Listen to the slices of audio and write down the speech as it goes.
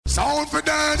sound for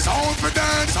dance, sound for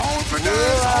dance, sound for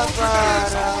dance, sound for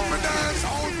dance, sound for dance,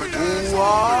 sound for dance. Who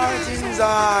art in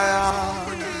Zion,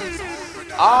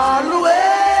 always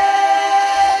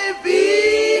be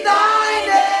thy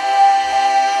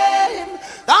name.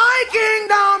 Thy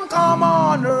kingdom come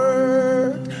on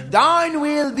earth, thine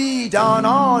will be done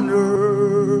on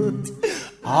earth.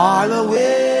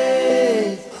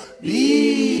 Always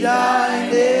be thy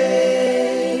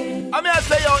name. I mean, I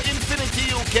say, yo, Infinity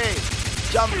UK,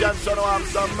 champion, son of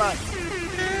some man.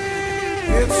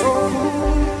 It's so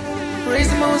good, praise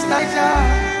the Most High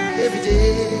God every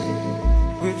day.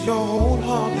 With your whole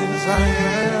heart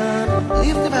desire,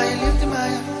 lift him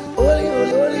high, holy,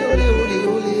 holy, holy, holy, holy,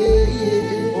 holy,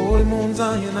 yeah. All moons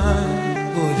are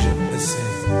united, worship the same.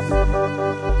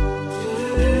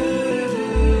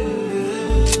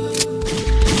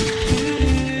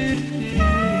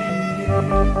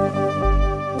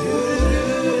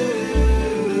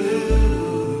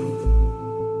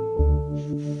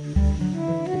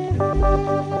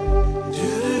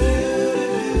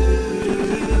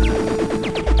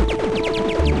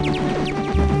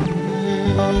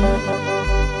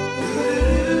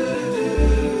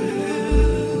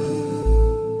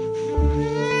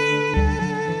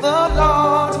 The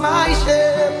Lord my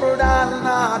shepherd, I'll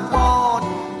not want,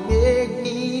 make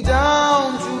me down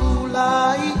to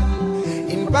lie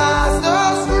in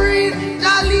pastures green,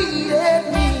 that leadeth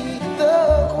me the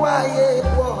quiet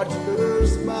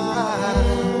waters by.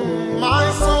 My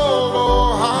soul, oh,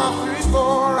 hath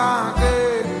restored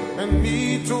again, and me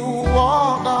to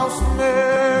walk thou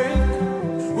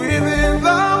make within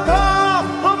the path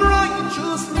of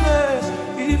righteousness,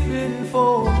 even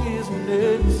for his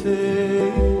name's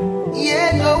sake.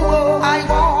 Yet though I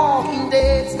walk in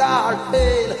death's dark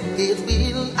vale, his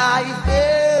will I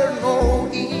fear no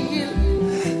ill.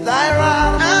 Thy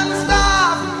rod and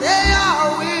staff, they are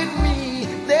with me,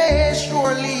 they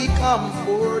surely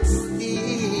comfort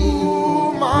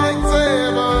still. My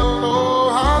table, oh,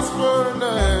 has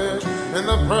furnished in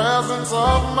the presence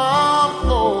of my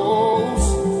foes.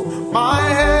 My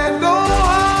head, oh,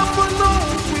 half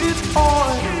anointed with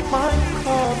oil, my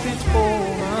cup is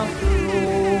overflow.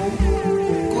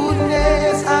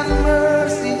 Goodness and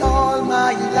mercy all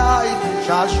my life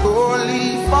shall surely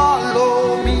follow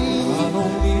me.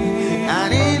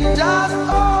 And in just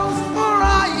cause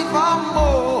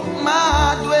forevermore,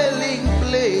 my dwelling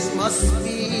place must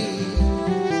be.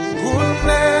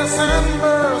 Goodness and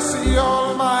mercy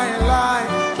all my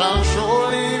life shall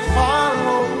surely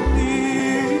follow me.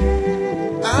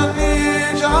 And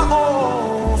in your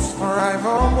house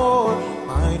forevermore,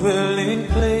 my dwelling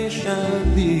place shall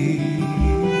be.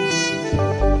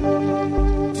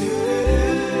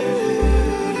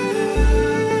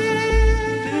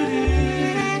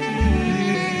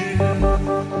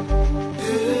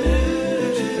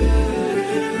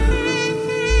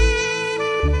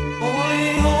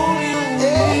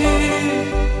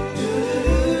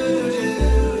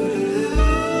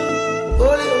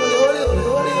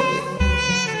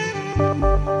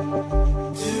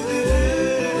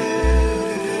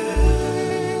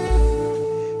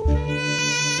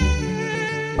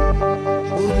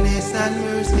 Goodness and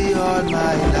mercy all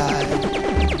my life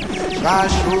shall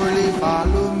surely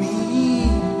follow me,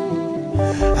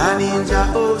 and in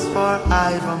Jehovah's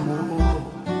forevermore,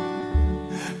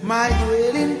 my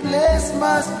dwelling place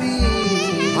must be.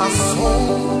 My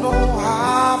soul, oh,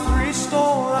 hath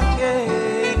restored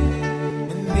again,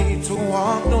 and need to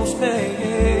walk those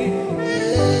days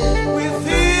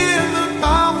within the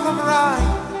path of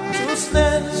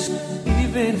righteousness,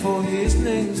 even for his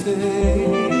name's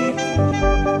sake.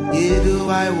 Yea, do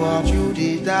I walk through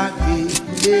the dark way,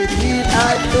 yet will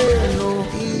I fear no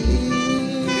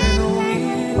evil.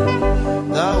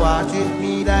 Thou art with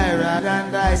me, thy rod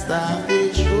and thy staff,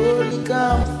 they surely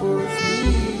comfort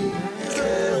me.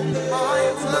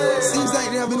 Seems like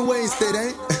they have been wasted,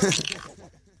 eh?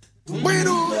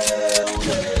 Bueno.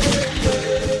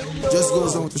 Just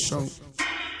goes on to show.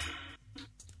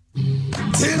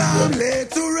 Till I'm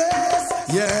laid to rest,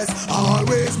 yes,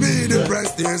 always be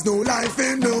depressed. There's no life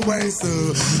in the west.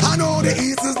 I know the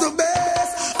east is the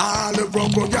best. All the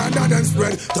propaganda them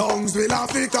spread, tongues will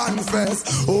have to confess.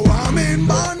 Oh, I'm in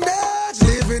bondage,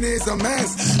 living is a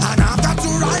mess, and I've got to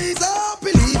rise up,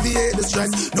 alleviate the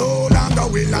stress. No longer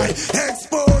will I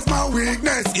expose my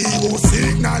weakness. Ego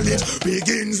knowledge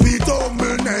begins with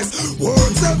humbleness.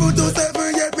 Work 7 to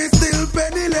 7, yet me still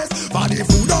penniless. For the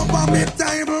food up on me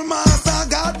table, master,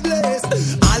 God bless.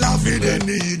 All of it the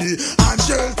needy and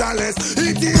shelterless.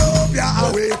 Ethiopia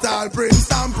await all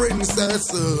prince and princess.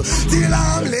 Till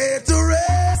I'm laid to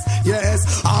rest,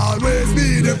 yes, always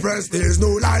be depressed. There's no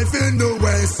life in the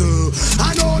west.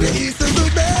 I know the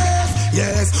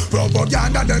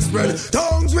spread.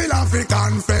 Tongues will have to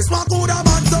confess. What could have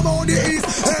been about the East?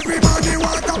 Everybody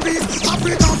want a piece.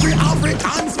 Africa for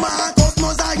Africans, man.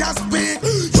 Cosmos I speak.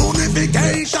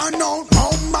 Unification now,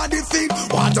 come the feet.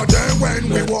 What a day when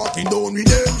we walking down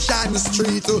Redemption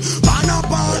Street. Man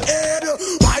up our head,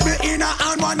 Bible in a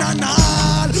hand, one and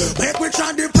all. Make we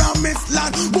try the promised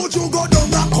land. Would you go down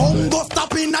the Congo,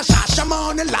 stop in a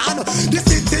Shashamane land? The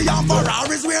city of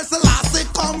Ferraris where Selassie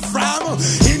come from.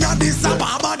 In Addis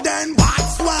Ababa, then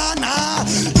Botswana.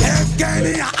 Left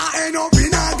Kenya, I end up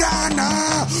in a Ghana.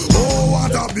 Oh,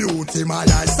 what a beauty, my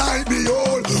eyesight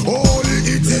behold. Holy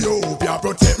Ethiopia,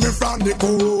 protect me from the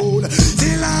cold.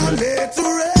 Till I'm laid to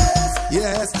rest,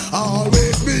 yes,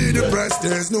 always be depressed.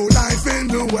 There's no life in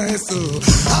the West.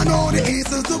 I know the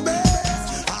East is the best.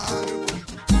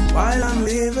 While I'm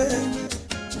living,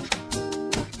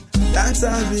 thanks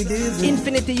I'll be giving.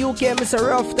 Infinity UK, Mr.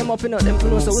 Rough them up in them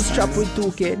close, so we'll strap with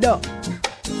 2K, duh.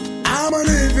 I'm a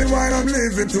living while I'm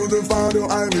living to the Father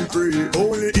I will pray.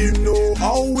 Only Him know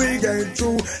how we get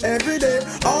through every day.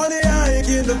 Only I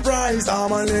give the price,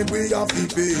 I'm a live we have to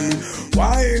pay.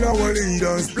 While our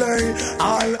leaders play,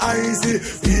 all I see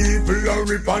people are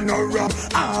rip and a rap,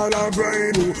 all are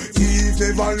brain. Thief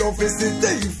never love is the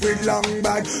thief with long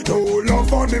bag. No love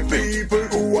for the people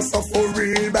who are suffer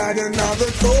real bad. Another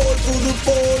toll to the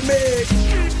poor mate.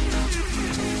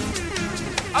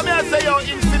 I mean, I say, yo,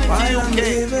 Infinity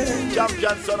UK,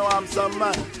 champion son of Amsterdam,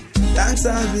 man. Thanks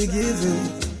I'll be giving.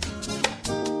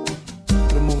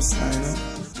 The most high, no?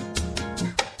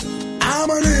 I'm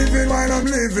a living while I'm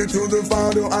living to the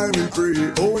Father I will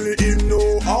pray. Only Him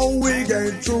know how we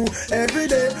get through every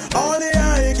day. Only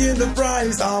I give the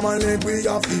price, I'm a live we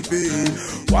have to pay.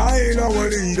 While our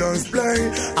leaders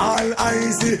play, all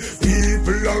I see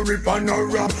people are rip and a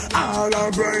rap, all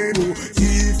are brain.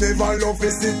 Thief never love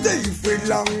is the thief with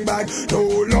long bag. No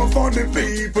love for the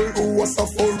people who are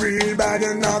suffer real bad.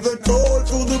 Another toll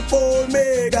to the poor,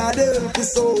 may God help the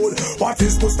soul. What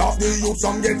is to stop the youth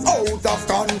from get out of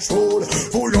control?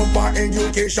 Full up my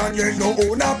education, yet no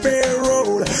own a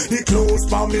payroll. The clothes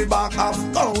for me back have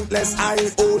countless I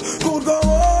old. Could go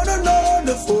on and on,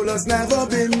 the fool has never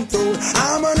been told.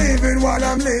 I'm a living while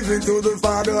I'm living to the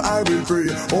Father I will pray.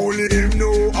 Only Him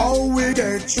know how we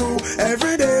get through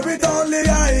every day. With only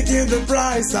I give the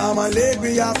price, I'm a leg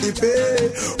we have to pay.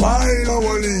 While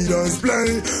our leaders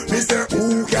play, me say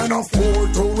who can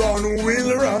afford to run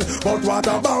will run. But what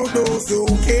about those who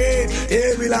can't?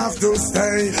 They will have to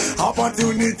stay.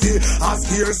 Opportunity a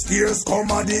scarce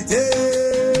commodity.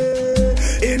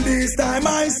 In this time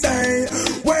I say,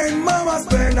 when mama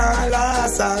spend her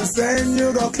last and send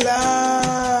you to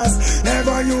class,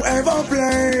 never you ever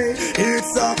play.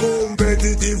 It's a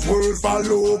competitive world for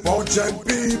low budget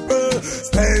people,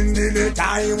 spending the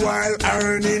time while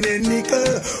earning a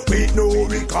nickel, with no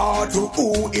regard to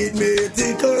who it may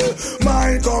tickle.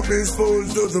 My cup is full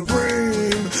to the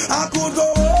brim. I could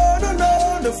go on and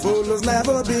on, the fool has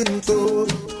never been told.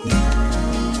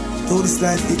 Though this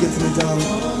life he gets me down,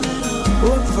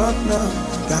 won't give up now,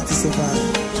 got to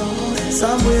survive.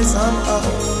 Some way, somehow.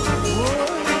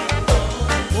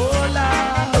 Oh,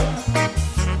 Lord.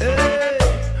 Hey,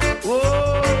 oh.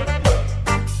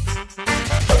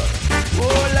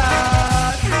 Oh,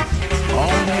 Lord.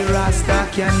 Only Rasta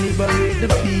can liberate the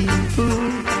people.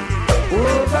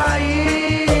 Over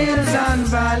hills and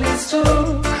valleys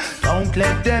too. Don't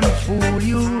let them fool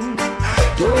you.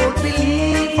 Don't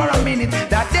believe for a minute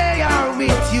that they are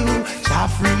with you. Shall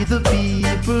free the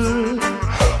people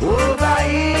over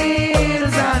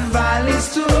hills and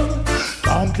valleys too.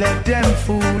 Don't let them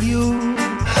fool you.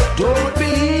 Don't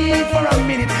believe for a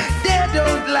minute they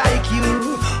don't like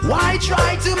you. Why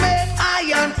try to make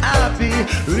I unhappy?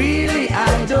 Really,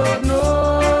 I don't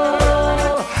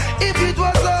know. If it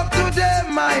was up to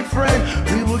them, my friend,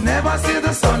 we would never see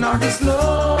the sun or the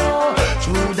snow.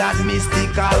 Through that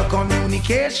mystical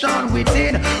communication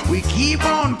within, we keep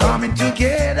on coming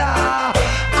together.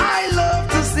 I love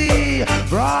to see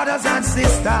brothers and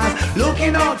sisters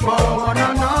looking out for one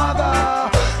another.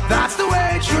 That's the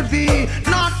way it should be,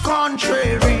 not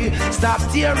contrary. Stop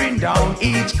tearing down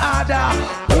each other.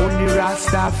 Only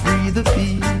Rasta free the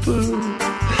people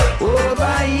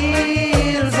over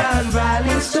hills and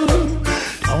valleys too.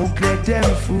 Don't let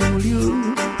them fool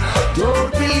you.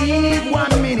 Don't believe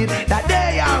 1 minute that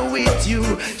they are with you.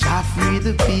 Shall free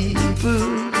the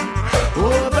people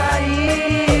over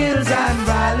hills and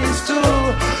valleys too.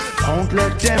 Don't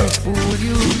let them fool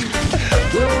you.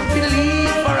 Don't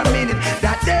believe for a minute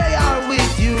that they are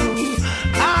with you.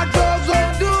 Our dogs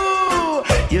won't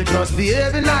do. You're just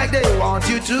behaving like like they want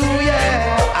you to,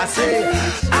 yeah. I say,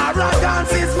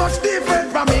 arrogance is much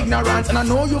different from ignorance, and I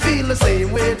know you feel the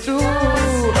same way too.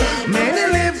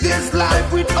 Many live this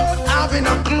life without having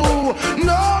a clue.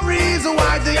 No reason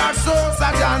why they are so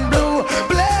sad and blue.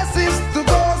 Blessings to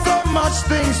go, so much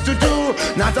things to do.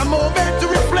 Not a moment to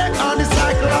reflect on the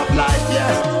cycle of life,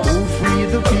 yeah. To free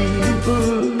the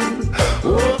people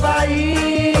over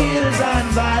hills and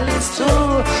valleys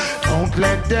too. Don't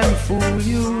let them fool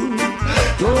you.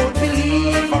 Don't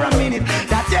believe for a minute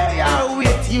that they are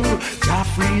with you. Just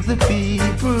free the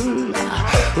people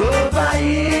over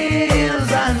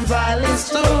hills and valleys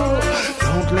too.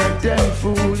 Don't let them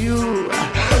fool you.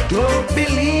 Don't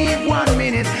believe 1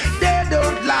 minute they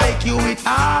don't like you. It's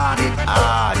hard,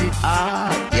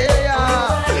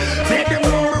 yeah. Make them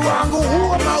know we want to go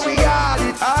home and we hard,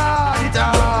 it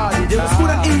hard. There was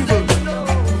good and evil,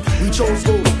 we chose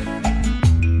good.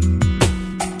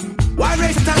 Why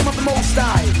raise the time of the Most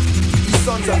High, ye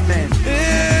sons of men?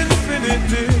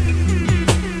 Infinity.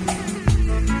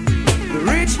 The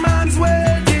rich man's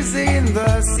wealth is in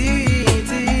the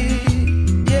city,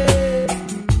 yeah.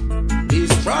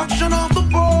 Destruction of the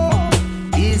poor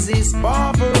is his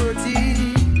poverty,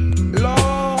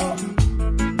 Lord.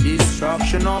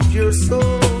 Destruction of your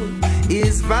soul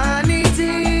is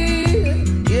vanity.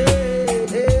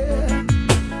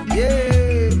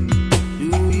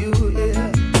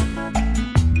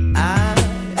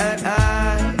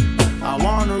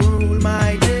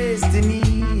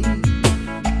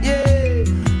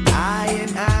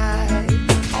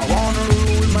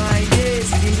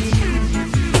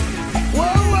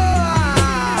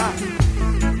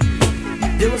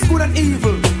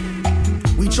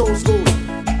 Chose good.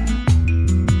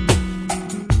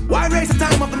 Why raise the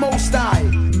time of the Most High,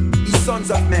 ye sons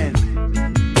of men?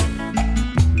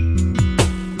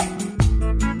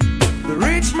 The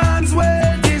rich man's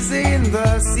wealth is in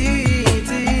the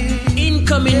city.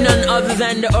 Incoming none other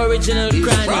than the original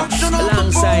Chronics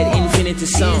alongside Infinity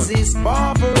Sound. Is his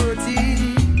poverty,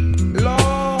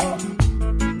 Lord.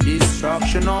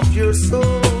 Destruction of your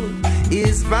soul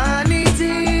is vanity.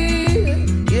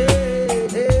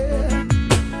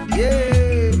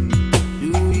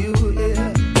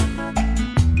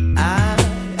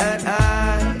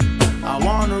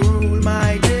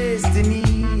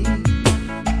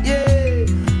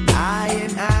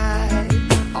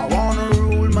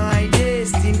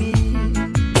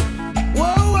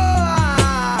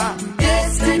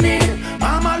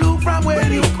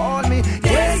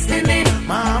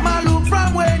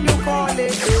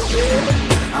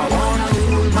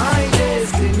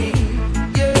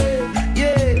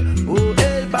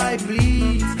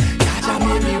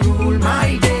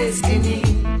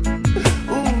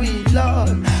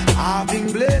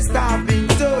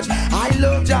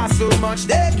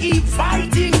 They keep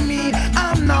fighting me,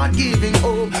 I'm not giving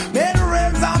hope. May the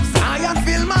realms of Zion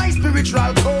fill my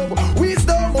spiritual cope.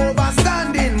 Wisdom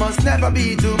overstanding must never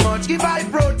be too much. Give I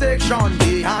protection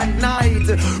day and night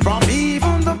from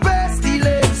even the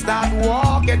pestilence that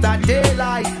walk at that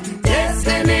daylight.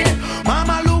 Destiny,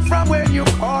 mama look from when you're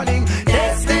calling.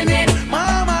 Destiny,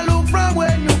 mama look from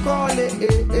when you're calling.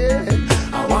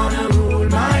 I wanna rule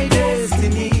my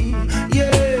destiny,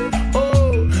 yeah.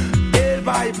 Oh, if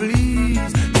I please.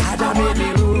 Made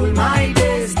me rule my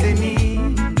destiny.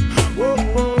 Whoa,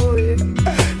 whoa, yeah.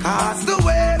 Cast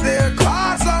away their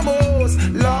cause most,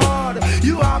 Lord.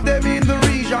 You have them in the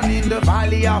region, in the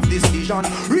valley of decision,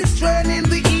 restraining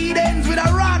the Edens with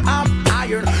a rod of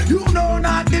iron. You know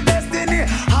not the destiny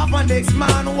of an next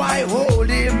man. Why hold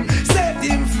him? Set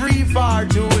him free for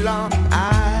too long.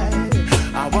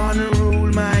 I wanna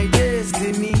rule my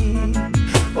destiny.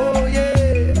 Oh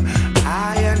yeah,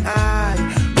 I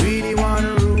really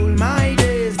wanna rule my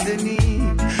destiny.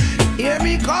 Hear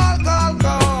me call, call,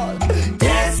 call.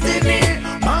 Destiny,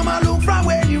 mama look from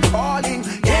when you calling.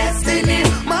 Destiny,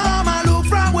 mama look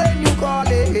from when you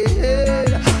calling.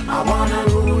 I wanna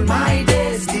rule my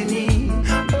destiny.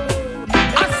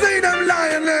 I see them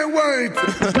lying there, wait.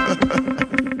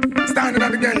 Standing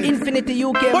up again. Infinity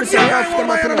UK, but yeah, off them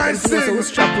up and I see. So we'll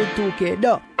strap with 2K,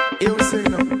 duh. You say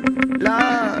no,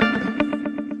 Lord.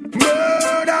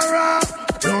 Murderer,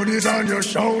 load is on your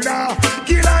shoulder.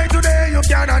 Kill I today, you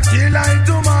cannot kill I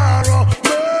tomorrow.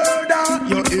 Murder,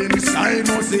 you're inside,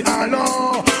 must see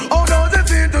alone. How does it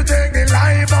feel to take the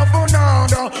life of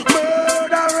another?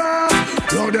 Murderer,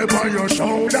 load it on your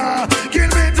shoulder. Kill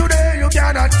me today, you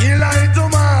cannot kill I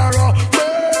tomorrow.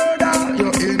 Murder,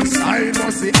 you're inside,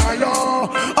 must see alone.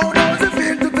 How does it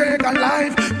feel to take a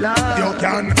life? You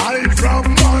can hide from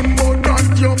man, but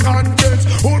not your conscience.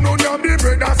 Oh no, you be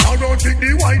brothers, I don't think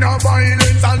the wine of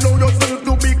violence. Allow yourself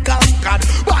to be conquered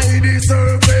by the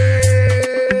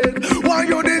serpent. Why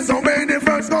you disobey the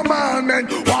first commandment?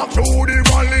 Walk through the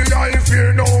valley, I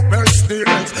fear no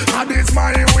pestilence. And it's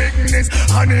my weakness,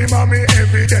 and him and me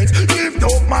evidence. Lift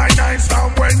up my knives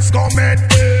from whence cometh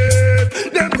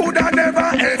death. Them coulda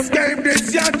never escaped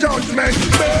this your judgment.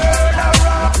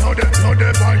 Murderer, blood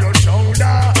on your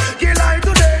shoulder. Kill I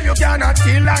today, you cannot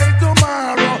kill I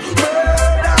tomorrow.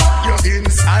 Murder, you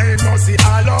inside must see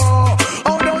Allah.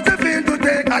 How does it feel to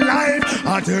take a life?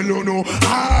 I tell you no,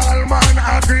 all man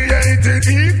are created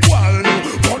equal.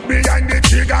 But behind the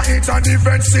trigger, it's a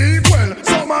different sequel.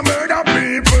 Some are murder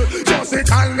people, just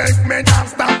it and let me not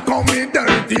stop coming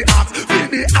dirty acts.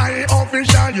 With the eye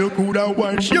official, you coulda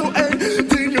watched your end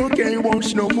till you can't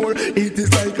watch no more. It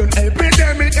is like an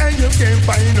epidemic and you can't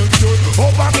find a cure.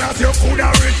 Upper class you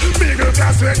coulda rich, middle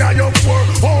class whether you're poor.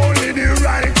 Only the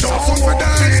righteous who won't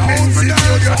feel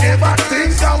insecure. You ever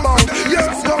think about your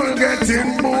skull getting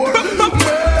more?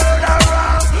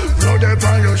 Murderer, blood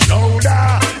upon your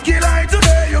shoulder. Kill I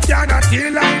today, you cannot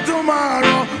kill I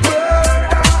tomorrow.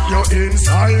 Murder, you're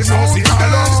inside, no see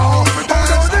Allah. How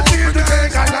does it feel to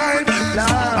take a life?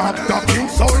 Stop talking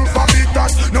soul for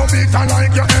bitters, no bitter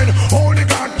like your head. Only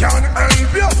God can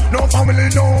help you. No family,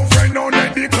 no friend, no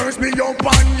let the curse be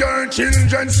upon your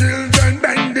children.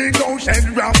 Bend the ghost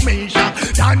and rock me shot.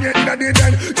 Daniel in the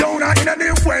den, Jonah in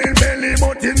the whale belly,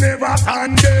 but he never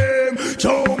condemn.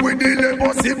 Job with the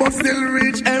leprosy, but still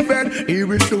reach heaven. He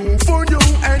will do for you,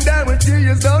 and I will see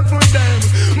you done for them.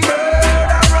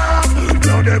 Murderer,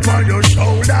 blood upon your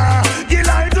shoulder. Kill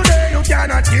I today, you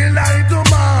cannot kill I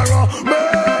tomorrow.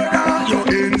 Murder, you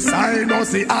inside, no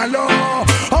see Allah.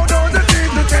 How does it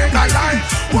feel to take a life?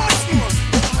 What's more?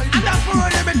 And that's for all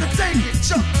they meant to take it,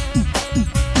 sure.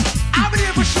 I'll be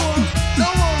there for sure,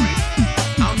 don't worry.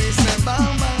 I'll be saying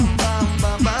bam, bam, bam,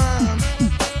 bam, bam.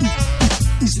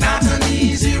 It's not an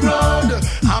easy road.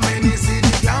 How many see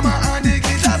the glamour and the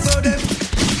glitter so them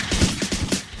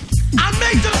I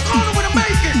make to the corner when I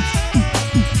make it.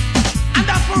 And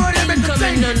that's for all they meant to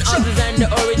take it, none other than the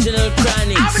original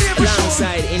Chronics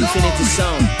alongside Infinity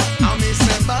Sound. I'll be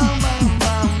saying bam, bam,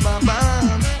 bam, bam,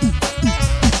 bam.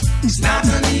 It's not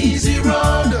an easy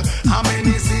road. How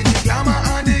many see the glamour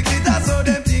and the glitter so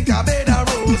them think I better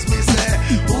rose. Me say,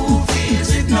 who feels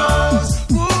it knows.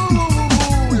 Woo, woo, woo,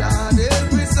 woo, Lord,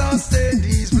 every sustain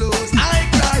these blows. I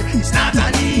cry, it's not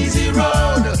an easy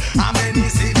road. How many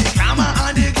see the glamour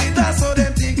and the glitter so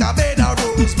them think I better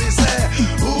rose. Me say,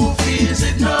 who feels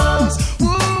it knows. Woo,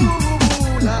 woo, woo,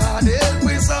 woo, Lord,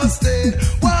 every sustain.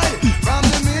 Why? From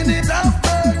the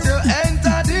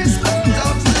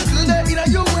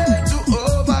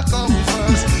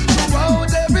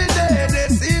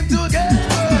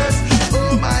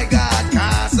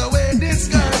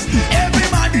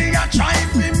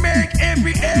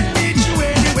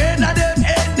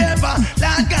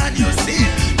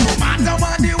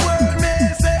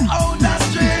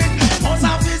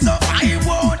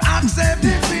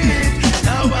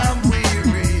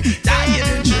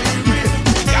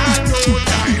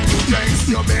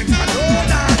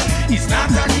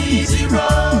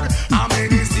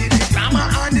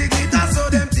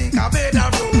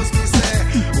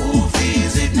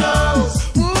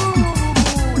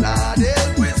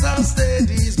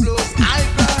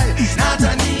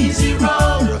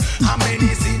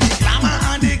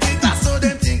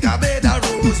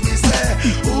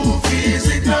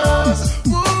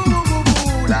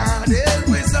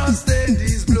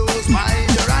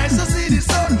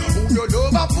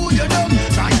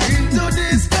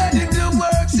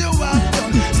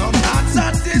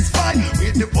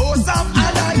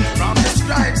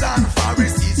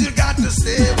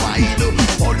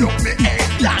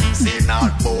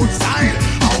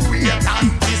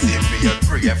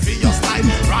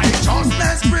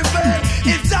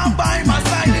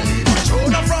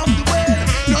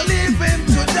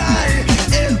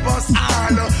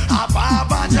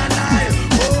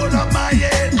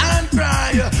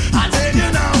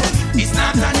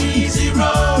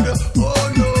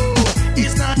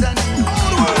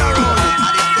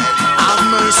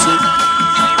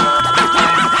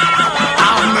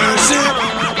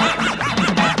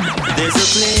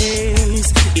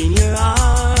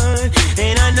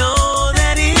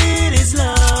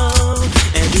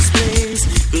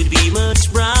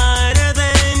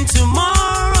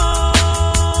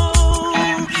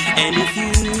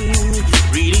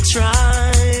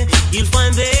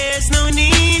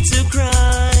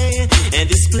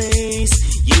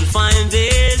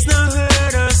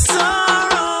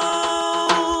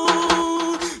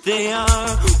There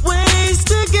are ways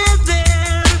to get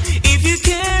there if you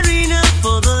care enough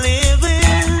for the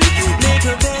living. Make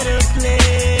a better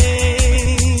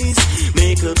place.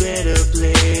 Make a better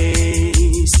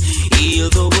place. Heal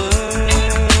the world.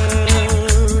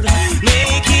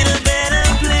 Make it a better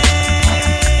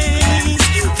place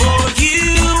for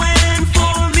you and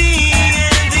for me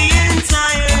and the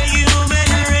entire human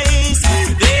race.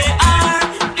 There are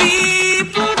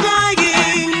people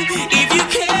dying if you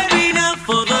care enough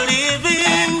for the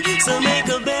living. So make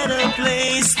a better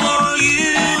place for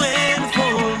you and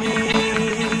for me.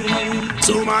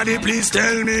 Somebody please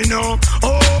tell me no.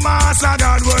 Oh, Master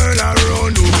God, world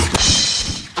around you.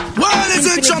 World is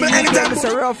in trouble anytime. It's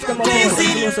a rough time.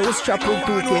 It's a strap with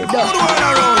 2K. World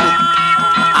around you.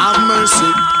 Have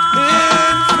mercy.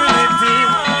 Infinity.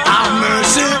 Have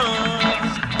mercy.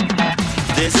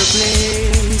 There's a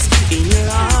place in your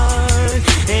heart,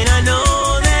 and I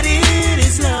know that it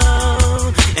is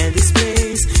love. And this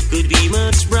place could be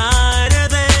much brighter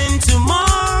than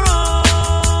tomorrow.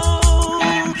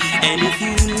 And if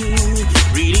you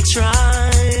really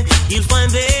try, you'll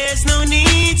find there's no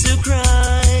need to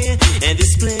cry. And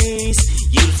this place,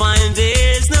 you'll find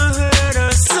there's no hurt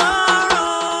or sorrow.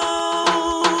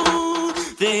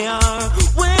 There are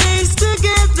ways to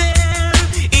get there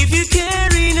if you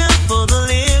care enough for the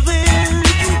living.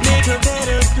 Make a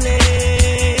better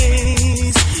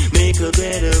place. Make a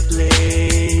better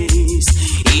place.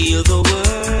 Heal the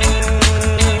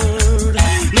world.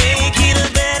 Make it a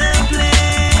better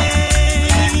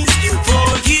place for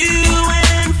you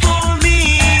and for me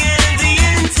and the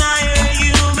entire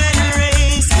human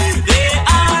race. There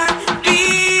are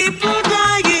people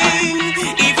dying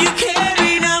if you care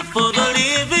enough for the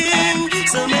living.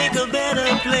 So make a better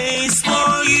place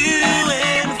for you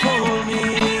and for me.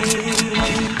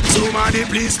 Somebody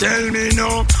please tell me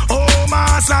no. Oh,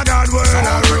 Master God, world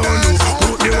around you.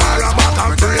 Put the war back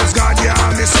and praise God,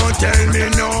 yeah, me son, tell me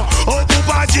no. Oh,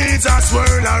 Papa Jesus,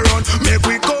 world around. Make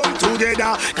we come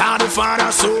together, God the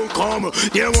Father soon come.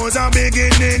 There was a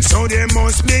beginning, so there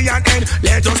must be an end.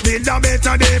 Let us build a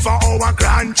better day for our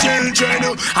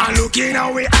grandchildren. And look in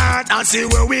our heart and see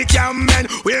where we can mend.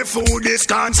 Where food is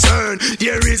concerned,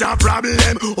 there is a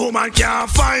problem. Woman can't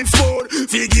find food,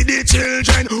 feed the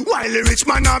children. While the rich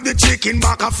man have the chicken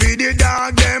back and feed the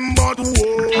dog them. But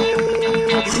whoa,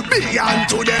 be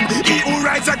unto them. He who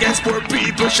rides against poor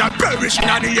people shall perish in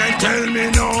the end. Tell me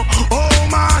no. Oh,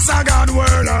 Master God,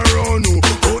 world around you.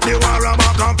 Put the war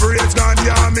back and praise God,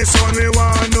 yeah, me son, we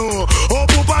want know. Oh,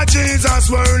 Papa Jesus,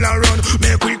 world around.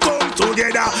 Make we come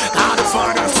together, God the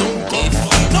Father soon come.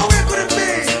 No way could it be.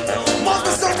 Must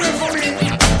be suffering for me.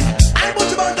 I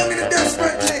Buju Banton in it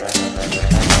desperately.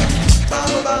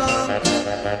 Bam, bam.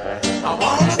 I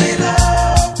wanna be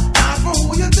loved, not for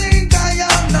who you think I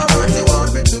am, not what you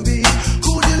want me to be.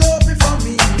 Could you love me for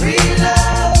me? Real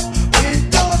love, with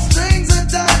those strings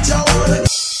attached. I wanna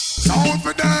Sound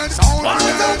for dance, sound for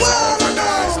dance, sound for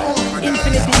dance, sound for dance.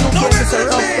 Infinity UK. It's a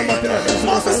rough time.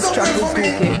 It's a strap with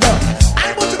 2K. I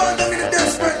Buju Banton in it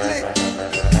desperately.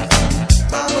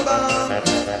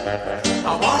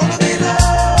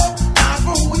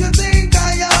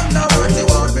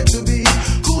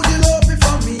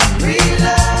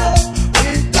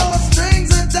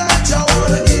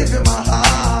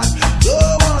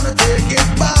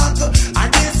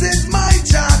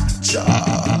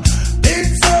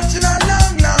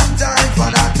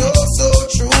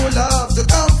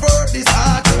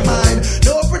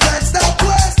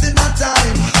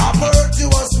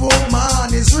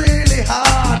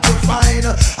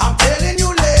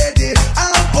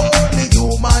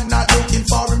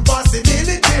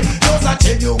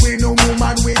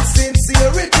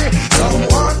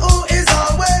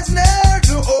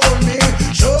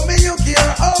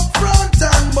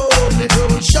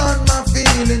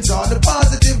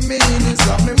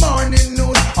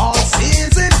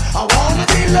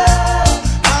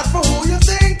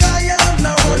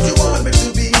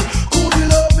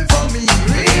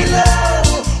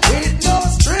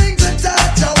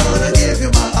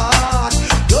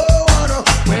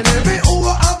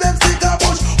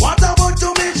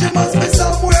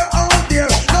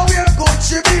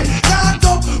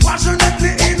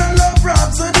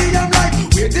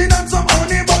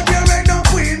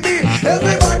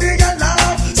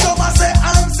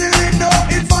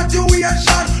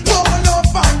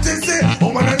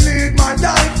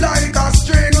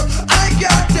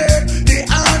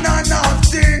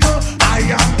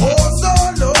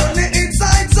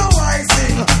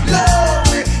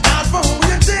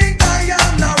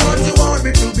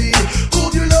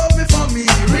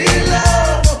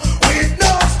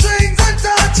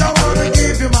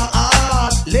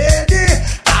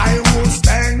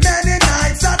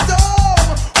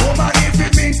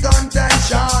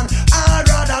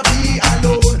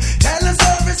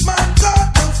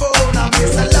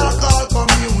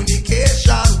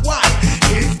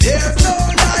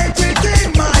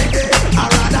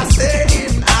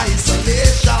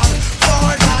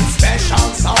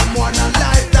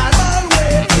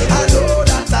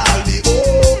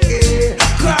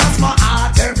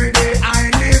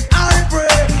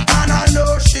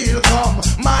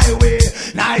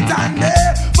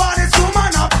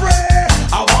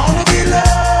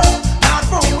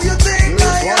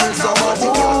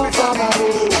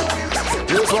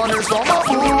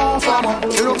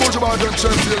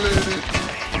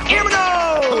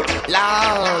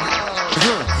 Loud.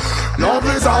 Love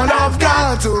is all I've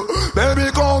got to.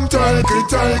 Baby, come take it,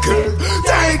 take it.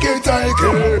 Take it, take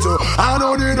it. I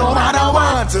don't need no matter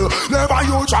what. Never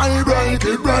you try break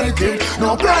it, break it.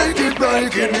 No, break it,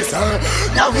 break it.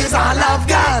 Love is all I've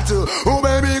got to. Oh,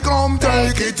 baby, come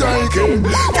take it, take it.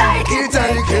 Take it,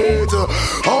 take it.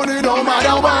 Only no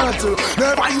matter what.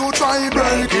 Never you try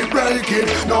break it, break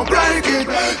it. No, break it.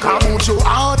 Come on, your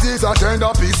heart is a tender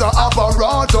piece of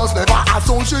apparatus. Never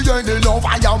associate the love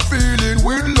I am feeling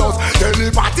with lust.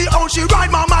 Telepathy, how she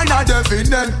ride my mind a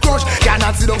definite crush.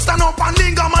 Cannot sit down, stand up and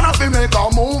linger, man, if you make a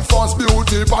move first.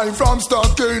 Beauty pie from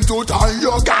stocking to tie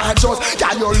your gorgeous.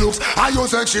 Can your looks and your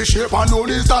sexy shape and all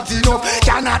is that enough?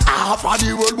 Cannot offer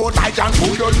the world, but I can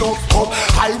pull your love up.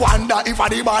 I wonder if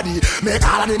anybody make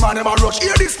all of the man ever rush.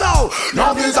 Hear this now,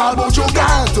 love is all but you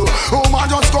got to. Oh man,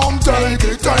 just come take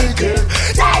it, take it.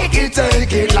 Take it,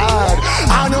 take it, lad.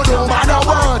 I know no matter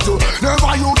what.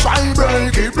 Never you try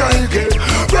break it, break it.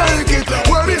 Break it,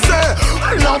 where we say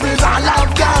love is all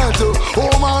I've got.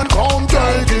 Oh man, come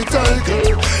take it, take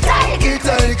it. Take it,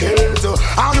 take it.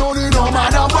 I know it no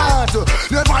matter what.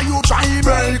 Never you try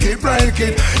break it, break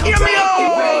it. Hear me out.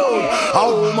 A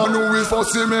woman who is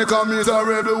fussy make a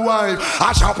miserable wife.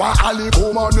 A shopper alley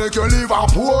come and make you live a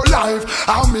poor life.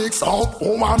 A mix up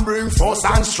woman bring fuss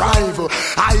and strife.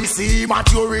 I see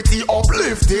maturity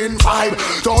uplifting vibe.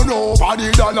 Don't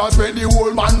nobody dollars make the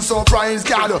whole man surprise.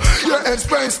 God, your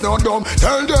expense not dumb.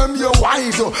 Tell them you're wise.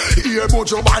 Here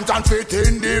Buju Banton fit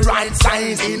in the right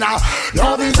size. In a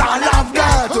love is all I've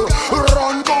got.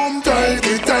 Run, come take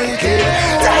it, take it.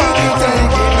 Take it,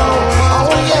 take it now.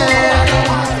 Oh yeah.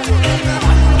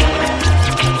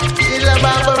 It's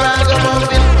about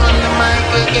ragamuffin on the mic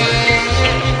again.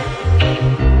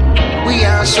 We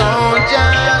are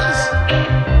soldiers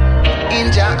in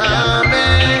the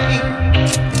army.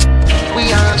 We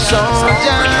are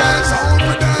soldiers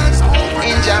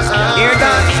in the army. Hear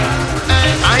that?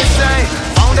 I say,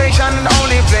 foundation the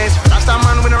only place. Rasta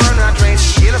man with a run rat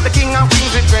race. Hail up the king of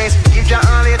kings with grace. Give Jah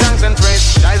all the thanks and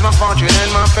praise. That is my fortune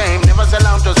and my fame. Never sell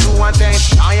out just to attain.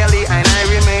 Loyally and I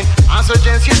remain. I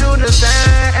suggest you do the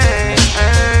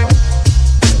same.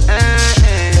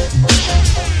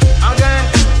 Again,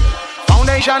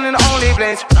 foundation in the only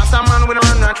place. Rasta man with a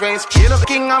run rat race. Hail up the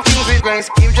king of kings with grace.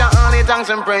 Give Jah all the thanks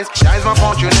and praise. That is my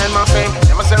fortune and my fame.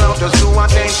 Never sell out just to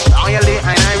attain. Loyally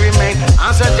and I remain.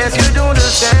 I suggest you do the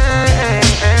same.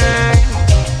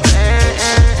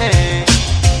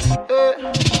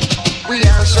 We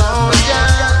are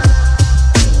soldiers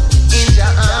in the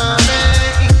army.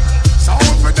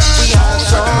 We are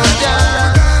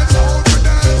soldiers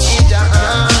in the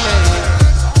army.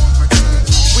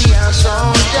 We are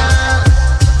soldiers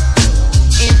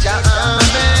in the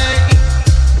army.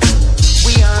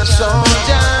 We are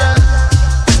soldiers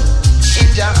in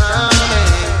the army.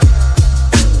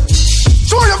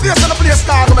 Show your face on the place,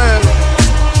 dog, man.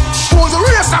 Who's the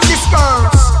race of this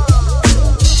curse?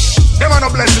 Them are no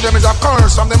blessing, them is a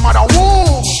curse from the mother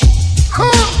womb.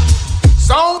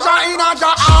 Soldier in a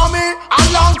Jah army. A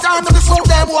long time to the soul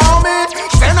them want me.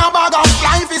 Send a bag of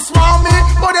life is swarm me,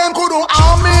 but them couldn't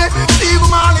harm me. Steve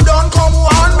Marley don't come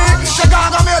warn me.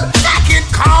 Chicago Mill, take it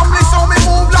calmly, so me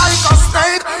move like a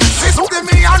snake. Sizzle to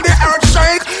me and the earth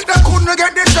shake. They couldn't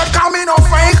get the shit coming no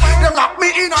fake. Them lock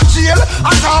me in a jail.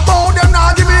 I talk about them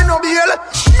not give me no bail.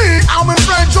 Me and my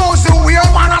friend Josie Wheel,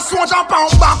 man a soldier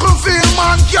pound battlefield,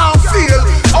 man can't feel.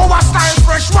 Our style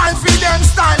fresh, wine feel them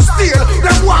style steel.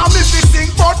 Them want me to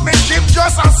sing, but me ship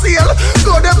just a sail.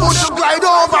 Go them put to glide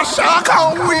over shark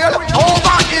and whale.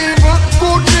 Over evil,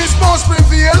 goodness must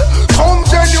prevail. Come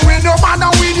genuine, no matter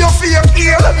with your fake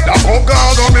heel. The whole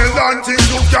government and think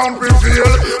you can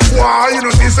prevail. Why you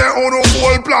know this say how the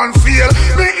whole plan fail?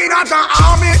 Me in a Jah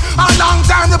army, a long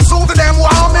time the suit of them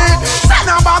want me. Send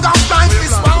a bag of life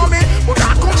is for me, but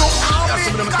I couldn't harm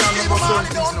me.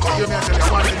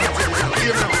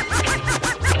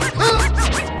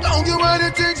 Don't you wear the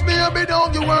things, baby,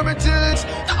 don't you wear me things.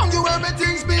 Don't you wear me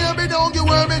things, baby, don't you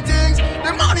wear me things.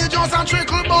 The money just a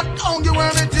trickle, but don't you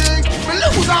wear me things. Me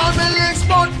lose all my links,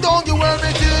 but don't you wear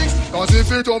me things. Cause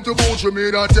if it up to Buju,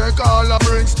 me that take all the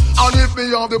bricks. And if me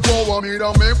have the power, me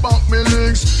that make back me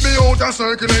links. Me out of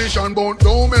circulation, but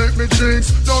don't make me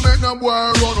jinx. Don't make no boy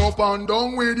run up and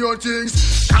down with your things.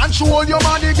 Control your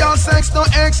body, girl, sex no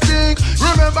extinct.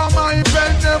 Remember my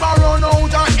pen never run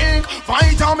out of ink.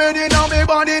 Vitamin in my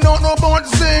body, not no but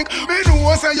zinc. Me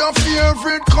know say your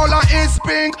favorite color is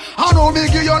pink. I know me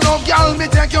give you love, girl,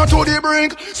 me take you to the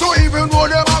brink. So even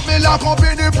though them have me lock up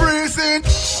in the prison,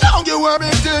 don't you wear me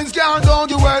things, girl. girl, don't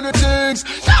give any things.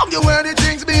 Don't give any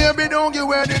things, baby, don't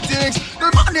give any things.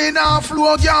 The money now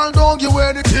flow, girl, don't give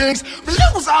any things. Me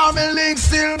lose all my links,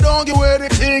 still don't give any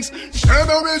things.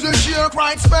 Memories will shake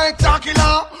right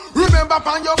spectacular. Remember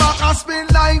on your back and spin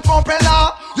like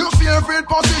propeller. Your favorite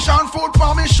position, foot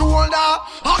for me shoulder.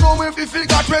 I know if you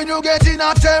figure when you get in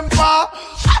a temper.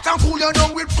 I can cool you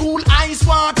down with cool ice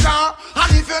water.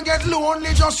 And if you get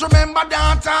lonely, just remember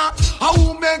that. I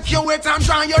will make you wet and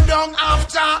dry you down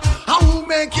after. I will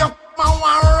make you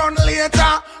run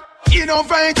later.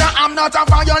 Innovator, I'm not a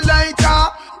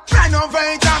violator.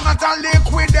 Renovator, not a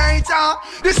liquidator.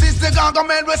 This is the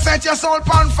government will set your soul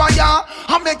on fire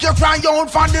and make you cry out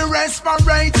for the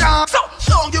respirator. So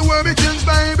don't you anything,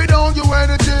 baby, don't you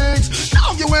anything.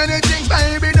 Don't you anything,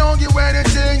 baby, don't you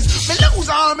anything. Me lose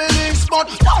all my links, but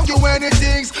don't you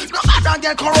anything. No matter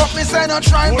get corrupt, me say no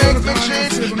try make me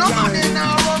change. No money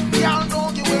now run me out,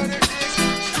 don't you anything.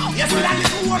 Yes, we like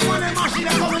the word for the machine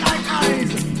that coming like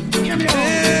eyes. Give me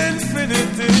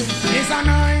infinity. It's a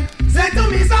 9. Say to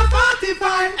me some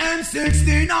 45 and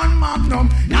 16 on Magnum.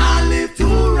 Now live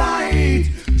to right.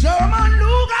 German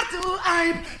Luger to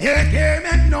hype. Here came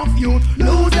enough youth.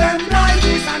 Lose them right.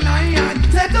 It's a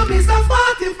 9. Say to me some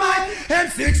 45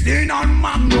 and 16 on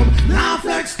Magnum. Now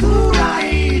flex to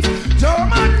right.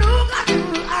 German Luger to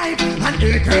hype. And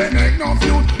here came enough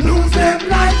youth. Lose them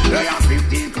right. They are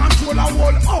 15 control a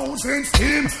whole house in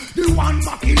steam. The one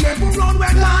back 11 run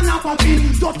when Lana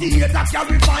popping. 38 that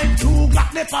carry 5-2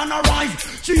 got left on a rise.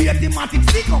 380matic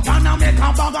stick up and I make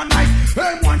a bag of nice.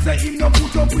 Everyone say him no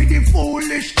put up with the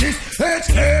foolishness.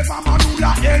 HK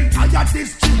Manula entire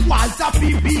district Walter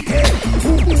PPK.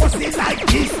 Who goes it like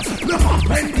this? Look up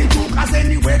 22 cause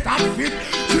anyway that fit.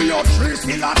 303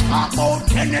 still a talk about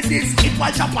Kennedy's skip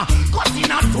while chopper. Cut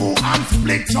in a 2 and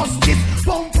split justice.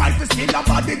 Bump right to still a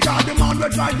bodyguard. The man will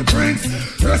drive the prince.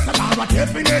 First of all what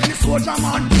definitely soldier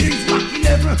man things. Back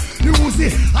 11 the Uzi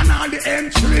and all the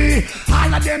M3.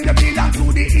 All of them they belong to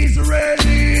the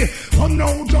Israeli. Come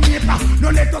now Jamaica, no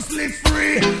let us live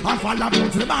free. And follow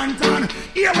Buju Banton.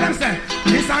 Hear what I'm saying?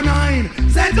 This a 9.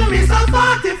 Send to me some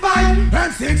 45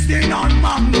 and 16 on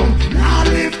Magnum. Now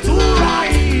live to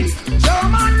right.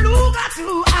 German Luger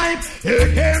to hype. Here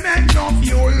came enough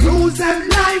you lose them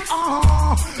life.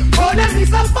 Oh, let me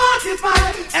some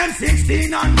 45 and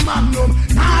 16 on Magnum.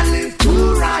 Now live to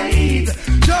right.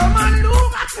 German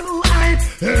Luger to hype.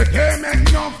 Here came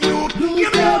enough you.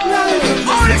 Give me a blood.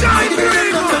 All the time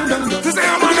to say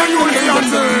I'm on the union.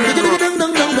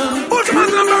 Put your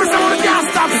hands on the verse, I can't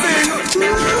stop singing.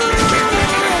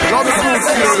 Love is so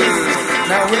serious.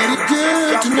 Now when it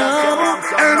good to know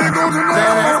that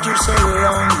after so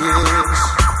long years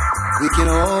we can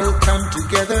all come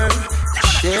together,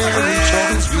 share each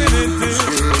other's views.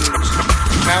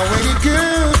 Now when it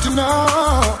good to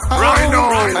know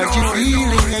aren't you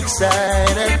feeling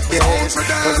excited? Yes,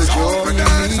 cause the joy in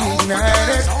me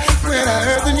ignited when I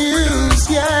heard the news,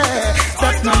 yeah.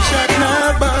 That no shot, no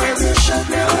buzz,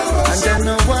 and then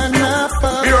no one no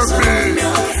buzz, and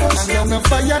then no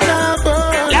fire, no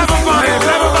burn,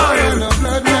 no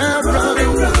blood, no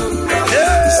run.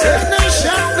 Said no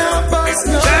shot, no buzz,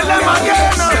 no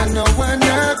and no one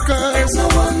no cause,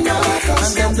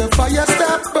 and then the fire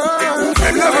stop burn,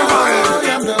 and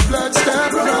the blood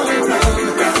stop run.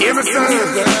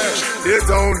 It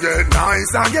don't get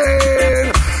nice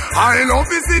again. I love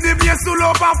to see the place to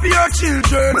love of your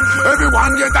children.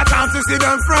 Everyone get a chance to see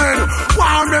them friend.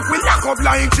 Why make we lock up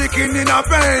like chicken in a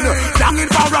pen? Longing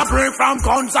for a break from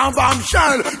guns and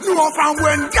bombshell. No from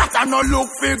when got and no look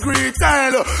for great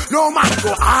tell. No man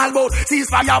go all about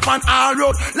ceasefire up on all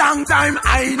road. Long time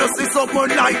I don't see someone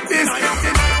like this.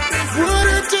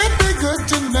 Wouldn't it be good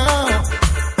to know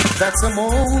that some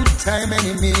old time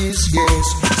enemies, yes,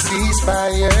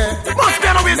 ceasefire. Must be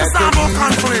a way to start more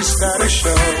conflict. Start a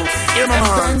show. And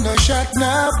then no shot, no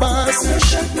bus. And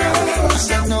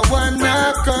then no one,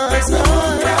 no cause, no.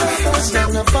 And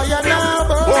then no fire, no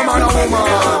burn. Woman, oh woman.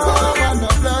 And no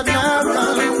blood, no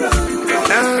run.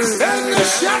 And no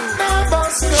shot, no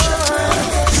bus, no.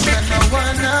 And then no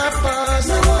one, no bus.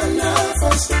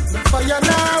 No fire,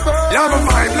 no burn. Love a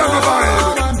vibe, love a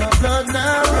vibe. And no blood, no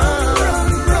run.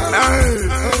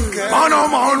 Man,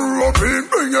 I'm on roping,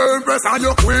 bring your empress and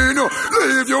your queen.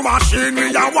 Leave your machine,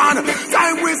 me a one.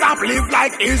 Time we stop live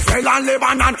like Israel and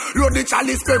Lebanon. Load the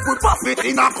chalice, make we profit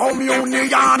in a communion.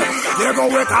 They go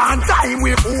with on time,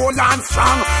 we full and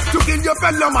strong. To kill your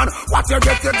fellow man, what you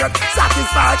get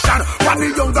satisfaction. When the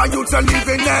younger youth are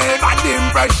living, never the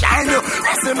impression.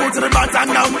 Listen to the button,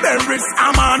 now there is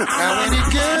a man. Now when you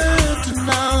get to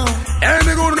know, and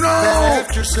they go to know,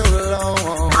 that after so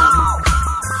long,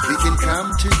 we can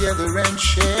come together and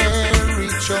share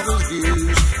each other's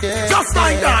views. Yeah, just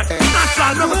like that.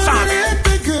 Natural never time. Wouldn't it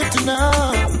be good to know?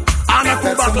 And I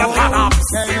go back like that.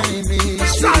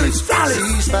 Sally.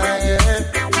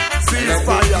 Ceasefire. I'm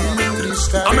in the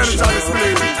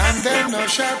display. And then no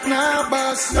shot, no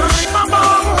bus. No shot, no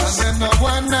bus. And then no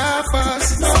one, no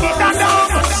fuss. No one, no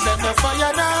fuss. Then no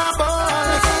fire, no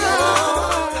bus.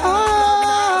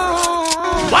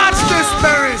 Watch this,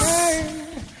 Paris.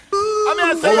 I'm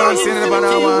here to say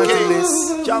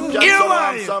Champion,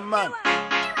 some man.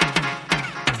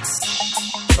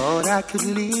 Thought I could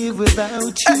live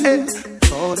without you.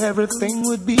 Thought everything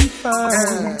would be fine.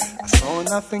 I saw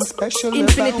nothing special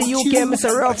Infinity about UK, you.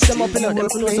 Mr. Rough, them up in them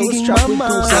close to Playing strap my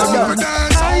with mind. I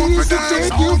used to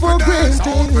take you for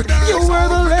granted. You were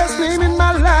the last name in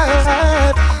my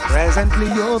life. Presently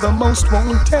you're the most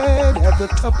wanted at the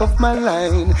top of my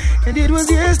line. And it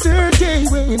was yesterday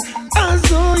when I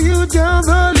saw you down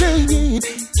the lane.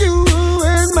 You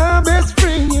and my best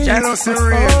friend. Jealousy,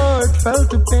 my heart felt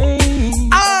the pain.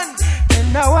 And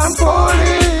now I'm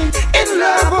falling in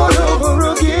love all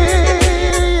over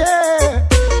again. Yeah.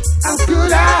 How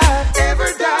could I ever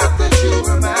doubt that you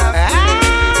were my friend?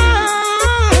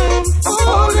 I'm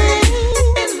falling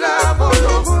in love all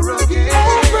over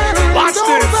again. Watch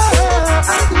this.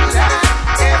 How could I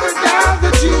ever doubt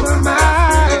that you were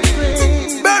my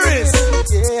friend? Berries.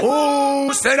 Yeah.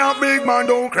 Oh, say that big man,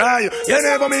 don't cry. You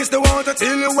never miss the water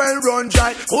till you well run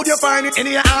dry. Could you find it in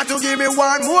your heart to give me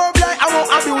one more blight? I won't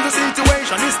abuse the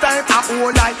situation. This time I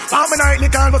won't lie. For my nightly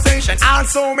conversation,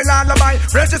 also me lullaby.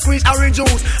 Fresh sweet orange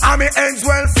juice, and me eggs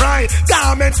well fried.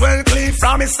 Garments well clean,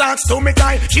 from me socks to me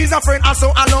tie. She's a friend,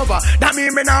 also a lover. That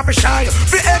mean me not be shy.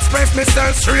 Be express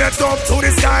myself straight up to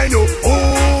the sky. No,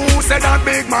 oh, say that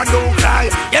big man, don't cry.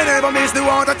 You never miss the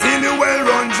water till you well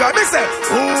run dry. Me say,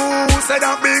 oh, say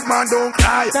that big man, don't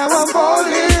cry. Now I'm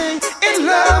falling in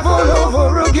love all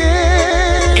over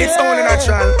again. It's only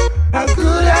natural. How could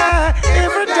I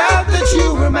ever doubt that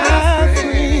you were my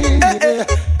friend?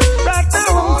 Right now I'm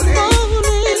falling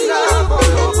in love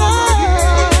all over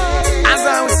again. As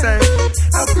I was saying,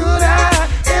 how could I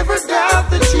ever doubt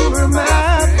that you were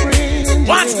my friend?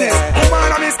 watch this. Oh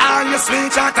man, I miss all your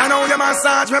sweet chat. I know you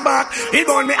massage me back. It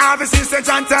burn me have a sister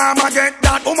and time I get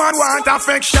that. Woman want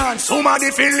affection.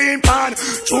 Somebody feeling pan.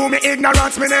 Through me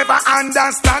ignorance, me never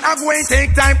understand. I'm going to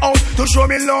take time out to show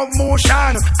me love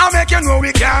motion. I make you know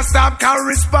we can't stop,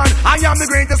 correspond. I am the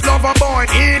greatest lover boy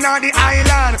in on the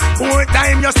island. More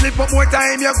time you slip up, more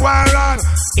time you go around.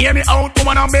 Hear me out,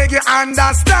 woman, I beg you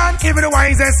understand. Even the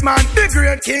wisest man, the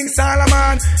great King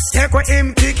Solomon, take what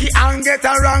him picky and get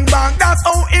a wrong bang. That's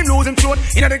how him lose him truth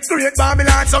in the great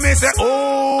Babylon. So me say,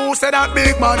 oh, say that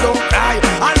big man don't cry.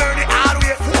 I learn the hard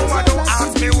way. Woman, don't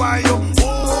ask me why you.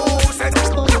 Oh, say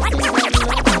that.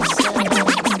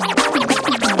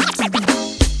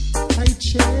 I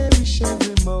cherish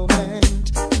every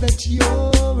moment that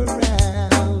you're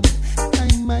around.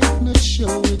 I might not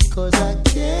show it 'cause I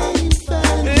can't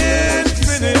find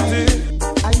Infinity.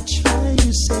 I try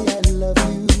to say I love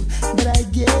you, but I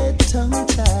get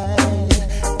tongue-tied.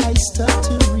 I start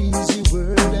to read your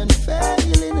word and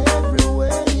fail in every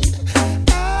way.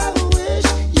 I wish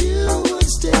you would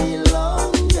stay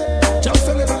longer. Just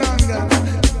a little longer.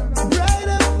 Bright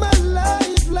up my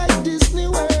life like Disney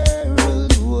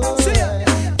World would.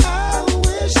 I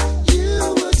wish you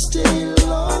would stay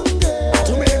longer.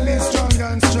 To make me stronger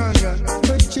and stronger.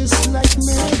 But just like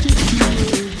magic, you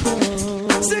will go.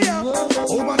 See ya.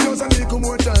 Oh man, just a little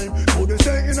more time. Put the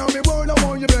stay in on me world, I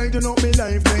want you brighten up me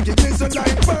life. Make it glisten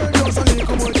like burn. Just a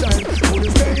little more time. Put the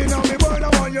stay in on me world, I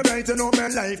want you brighten up my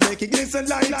life. Make it glisten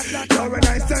like you're a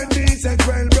nice and decent,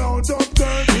 well brought up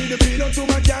girl. Be the pillow to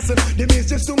my castle, the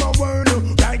mistress to my world.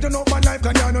 Brighten up my life,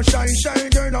 'cause you're no shine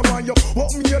girl. I want you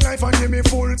open your life and give me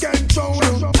full control.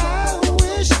 I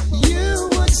wish you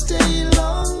would stay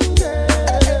longer.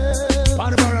 On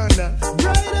the veranda.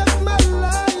 Bright up my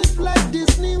life like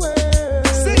Disney World.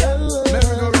 See ya.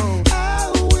 Merry go round. I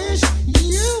wish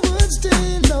you would stay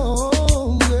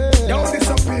longer. Don't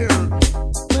disappear.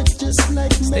 But just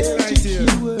like magic, right here.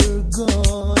 you were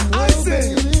gone. I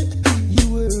sing. Baby, you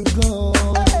were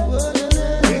gone.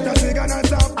 It a sing and a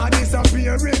stop, a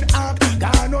disappearing act.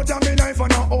 Gone out of me life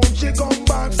and her home she come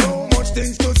back. So much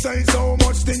things to say, so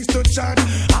much things to chat.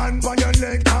 Hand on your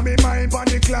leg, and me mind on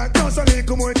the clock. Just a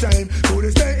little more time. Could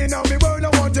you stay in on me world? I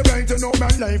want you brighten up my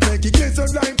life, make it glisten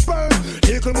like pearl.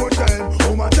 Little more time.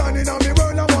 Oh my God, in on me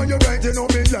world, I want you brighten up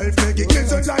my life, make it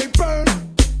glisten like pearl.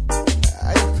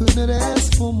 I could not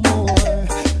ask for more.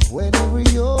 Whenever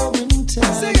you're in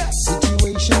town,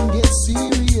 situation gets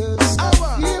serious. I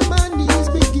feel my knees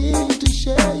begin to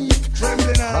shake.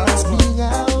 Trembling out. Hearts being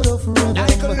out of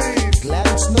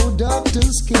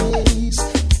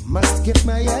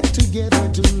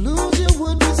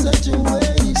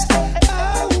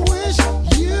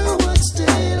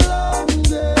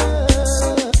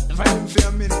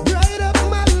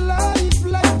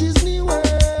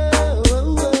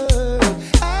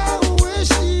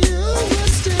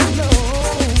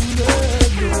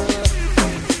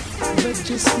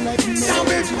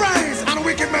It's praise and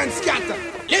wicked men scatter.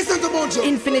 Listen to Buju.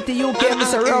 Infinity UK,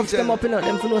 Mr. Ruff, them up in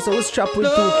them for no so we strap with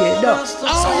 2K. Duh.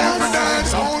 Sound for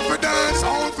dance, sound for dance,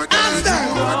 sound for dance,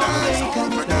 sound for dance,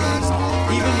 sound for dance.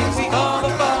 Even if we call the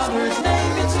Father's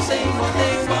name, it's the same what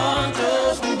they want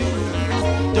us to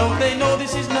do. Don't they know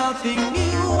this is nothing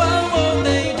new? Why won't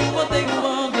they do what they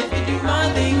want? Let me do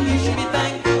my thing, you should be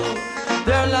thankful.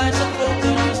 Their lights of hope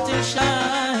are still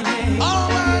shining.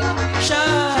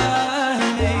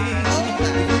 Shining. If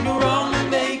we do wrong,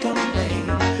 they complain.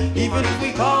 Even if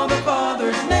we call the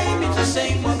Father's name, it's the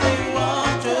same what they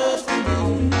want us to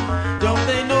do. Don't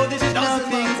they know this is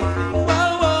nothing?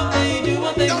 Why won't they do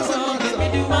what they want? Let me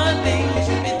do my thing, you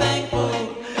should be thankful.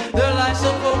 Their lights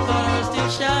of hope are still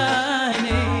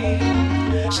shining.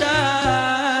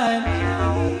 Shining.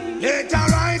 Let our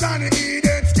rise and the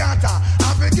Eden scatter.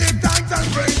 I forgive thanks and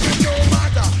praise it no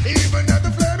matter. Even if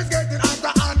the flame is getting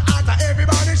hotter and hotter,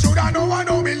 everybody should have know I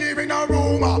don't believe in a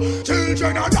rumor.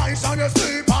 Children are rise and you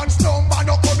sleep and slumber.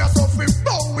 No come here so we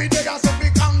bow with they are so we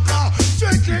conquer.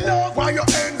 Strictly love while you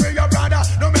envy your brother.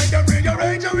 No make them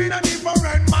rearrange you in a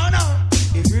different manner.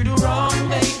 If we do wrong,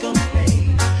 they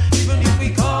complain. Even if we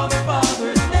call the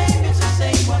Father's name, it's the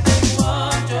same what they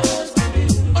want us to do.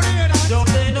 Don't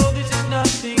they know this is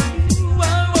nothing?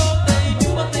 Why won't they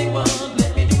do what they want?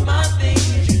 Let me do my thing,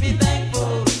 you should be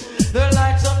thankful. Their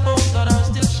lights of hope that are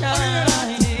still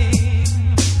shining.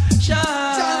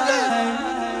 Shining.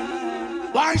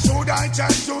 Why should I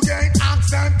change to gain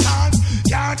acceptance?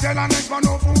 Can't tell an next man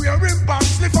of who we're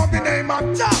impacts. Lift up the name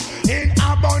of Jah in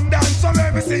abundance. So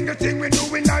every single thing we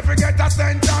do in life, we get a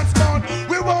sentence. But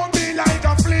we won't be like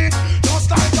a fleet. Just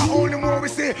like the only more we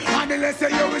see. And the less you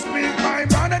will speak, my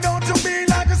brother, don't you be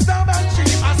like a stubborn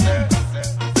sheep. I say,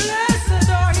 Blessed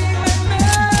are ye when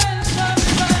men shall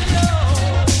follow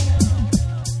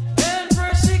and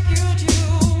persecute you,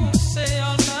 say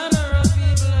all manner of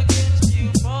evil against you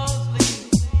falsely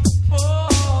for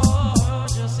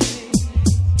your sake.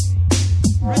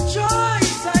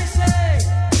 Rejoice, I say,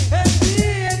 and be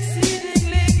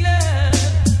exceedingly glad,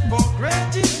 for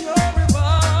great is your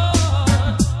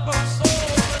reward. For so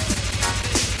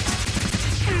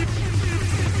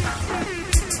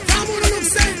I'm gonna look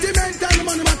sentimental,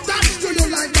 man. I'm attached to you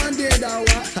like Band-Aid.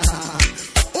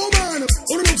 Oh man,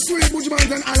 wanna look sweet, Buju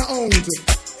Banton all out.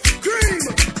 Cream,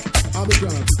 I'll be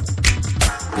glad.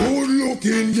 Good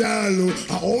looking girl,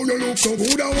 how you look so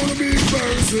good, I wanna be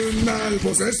personal.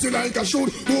 Possess you like a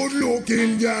should, good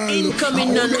looking girl.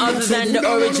 Incoming none other than the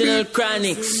original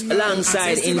Chronics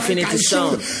alongside Infinity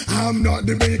Sound. I'm not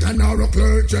the baker nor a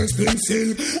clerk dressed in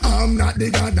silk. I'm not the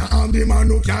gardener, I'm the man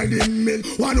who carried in milk.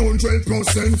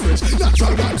 100% fresh,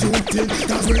 natural what you think.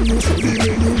 Cause when you feel it,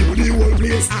 when you know the whole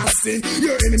place I sing.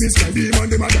 Your enemies can be man,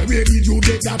 them other where did you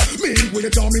get that? Mink with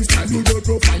a charming style, you your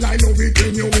profile, I love it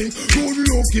when you wink. Good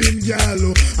looking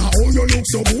girl, how you look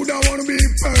so good, I wanna be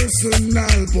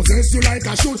personal. Possess you like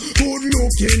I should, good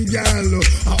looking girl.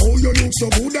 How you look so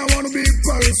good, I wanna be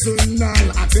personal.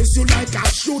 I test you like I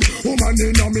should, woman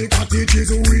in a me cottage is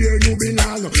where you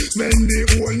belong. Spend the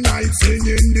whole night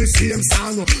singing the same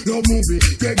song. No movie,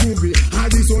 get groovy, and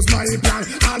this was my plan.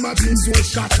 All my dreams were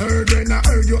shattered when I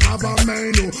heard you have a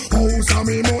man. House and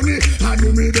me money, and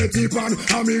you me the tip on,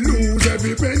 and me lose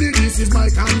every penny. This is my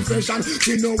confession.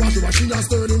 She know what she has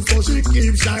turning, so she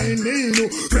keep shining.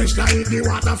 Fresh like the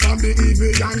water from the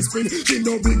evil young spring. She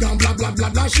no big and blah blah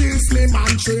blah blah. She slim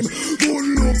and trim, good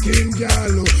looking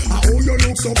girl. How you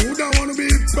look so good, I wanna be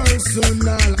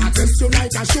personal. I test you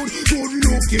like I should, good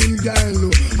looking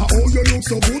girl. How you look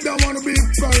so good, I wanna be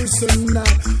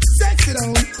personal. Sexy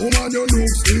down, woman your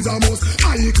looks is a must.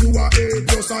 I you a A+,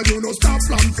 and you no stop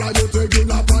from fly. You take you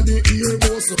lap on the ear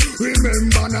boss.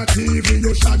 Remember na TV,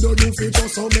 you shadow you feature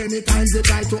so many times they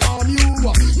try to harm you.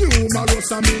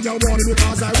 Numerous a million want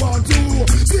because I want to.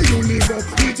 See you live up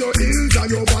with your heels and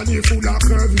your body full of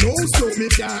curve. No stop me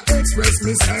can't express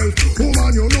myself.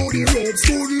 Woman you know the ropes,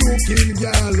 good looking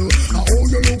girl. How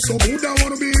you look so good, I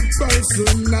wanna be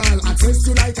personal. I test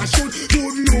you like I should,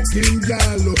 good looking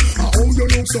girl. How you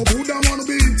look so good, I wanna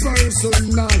be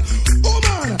personal. Oh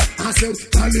man, I said,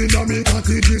 calling on me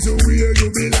cottage is where you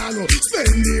belong.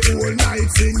 Spend the whole night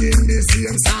singing the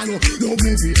same song. No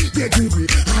movie, get groovy,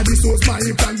 and this was my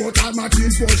plan, but all my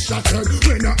dreams was shattered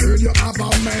when I heard you have a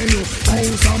man.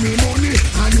 House and me money,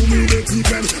 and you me the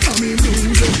people, and me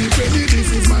lose every penny. This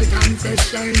is my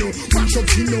confession. Wash up,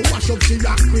 she know, wash up, she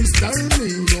a crystal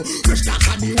ring. Fresh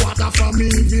like the water from me,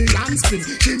 and spin.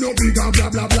 She no big and blah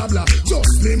blah blah blah.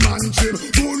 Just the man trim,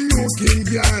 good looking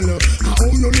girl. How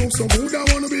you look so good, I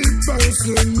wanna be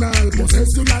personal. Possess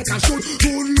you like I should,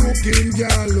 good looking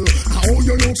girl. How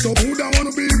you look so good, I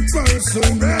wanna be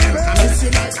personal. I miss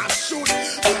you like I should.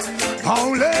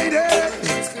 young lady.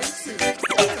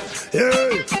 Yeah,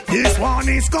 this one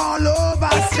is called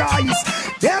Lover's Choice.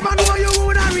 Never know you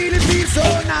woulda really feel so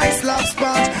nice, love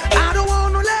sponge. I don't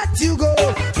wanna let you go.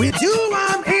 With you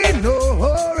I'm in no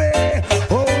hurry.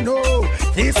 Oh no,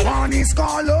 this one is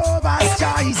called Lover's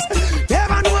Choice.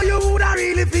 Never know you woulda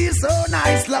really feel so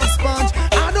nice, love sponge.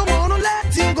 I don't wanna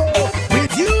let you go.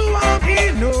 With you I'm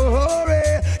in no hurry.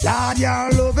 Lord,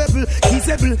 you're lovable,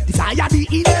 kissable, desire the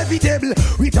inevitable.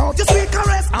 Without your sweet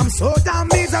caress, I'm so damn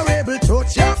miserable.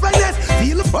 Touch your finesse,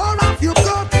 feel the fall of your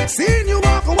cup. Seeing you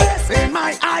walk away, seeing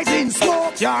my eyes in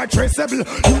smoke. You're traceable,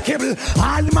 lookable.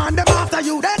 I'll demand them after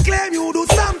you. They claim you do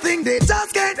something they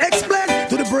just can't explain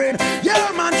to the brain.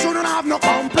 Yeah, man, shouldn't have no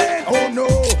complaint. Oh no,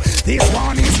 this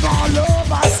one is called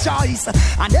Lover's Choice.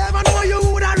 I never know you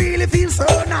woulda really feel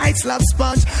so nice, love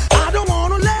sponge. I don't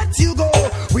wanna let you go.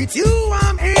 With you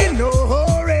I'm in no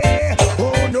hurry.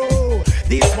 Oh no,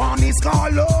 this one is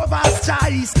called Lover's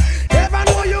Choice. Never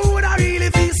know you woulda really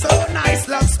feel so nice,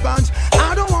 love sponge.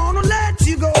 I don't wanna let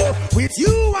you go. With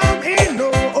you I'm in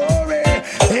no hurry.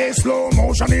 Hey, slow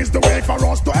motion is the way for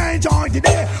us to enjoy the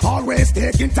day. Always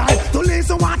taking time to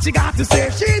listen what she got to say.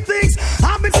 She thinks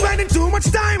I've been spending too much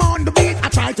time on the beat. I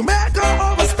try to make her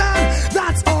overstand.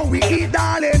 That's all we eat,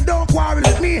 darling. Don't quarrel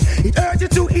with me. It hurts you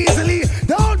too easily.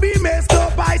 Don't be messed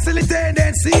up by silly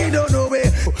tendency. Don't know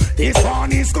it. This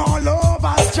one is called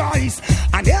Lover's Choice.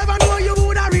 I never know you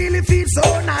woulda really feel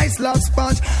so nice, love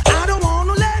sponge. I don't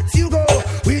wanna let you go.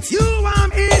 With you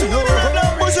I'm in no hurry.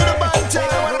 Buju Banton,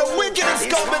 one of the wickedest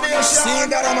combination. See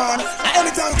that man.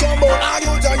 Anytime come out, all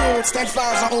youth stand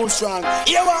fast and hold strong.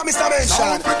 Here what Mr.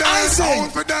 Mention. I sing.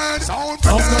 Sound for dance. Love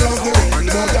the way,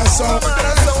 love that song. So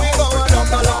we go on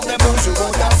up, I love the Buju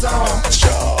Banton song.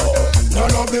 Sure. No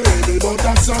love the way, love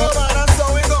that song. So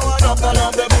we go on up, I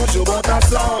love the Buju Banton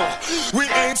song. We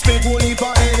ain't speak only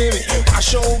for enemy. I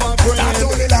show my friend. That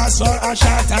only last for a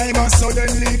short time and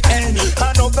suddenly end.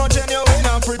 I know not genuine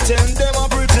and pretend, them a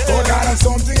pretend. Oh God, and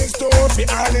something is tough for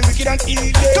all the wicked and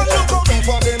evil. Come look up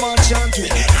for them and chant me,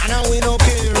 and now we no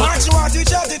care. Watch chatty,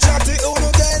 who no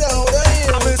get out of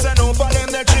here. I'm missing up for them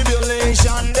the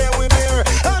tribulation, then we bear.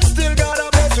 And still God a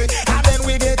bless me, and then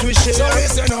we get to share. So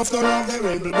listen up, no love the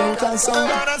rebel Banton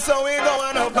song. And so we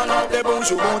going up, and love the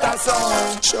Buju Banton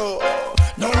song. Sure.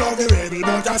 No love the rebel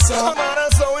Banton song.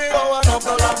 And so we going up,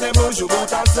 and love the Buju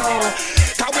Banton song.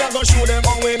 Cause we are gonna show them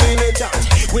how we militant.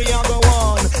 We are go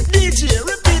on. DJ,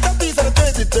 repeat a piece of the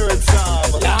 23rd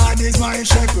Psalm. Lord is my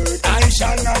shepherd, I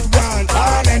shall not want.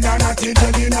 All and not in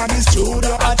the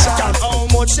studio a chant. How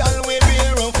much shall we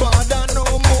bear, oh Father, no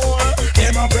more?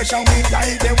 Them a pressure we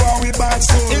like, they want we bad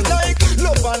soul. It's like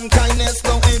love and kindness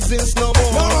don't exist no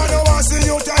more. No one wants to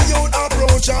youth and youth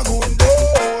approach a good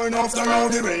door. Enough to know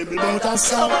the rebel Banton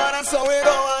song. And so we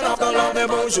go on up to love the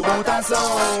Buju Banton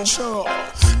song. Sure.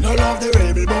 No love the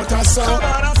rebel Banton song.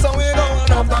 And so we go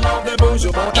on up to love the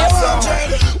Buju Banton song.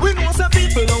 We know some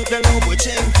people out there love we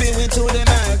change feel it to the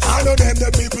max. I know them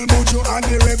the people Buju and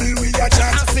the rebel we a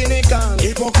chat. Cynical,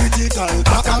 hypocritical,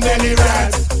 back and belly rat.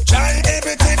 Try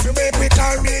everything to make we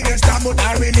carry against them, but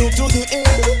I will look to the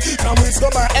end. From whence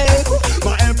come my help?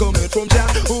 My help coming from Jah,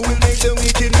 who will make the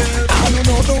wicked melt. I don't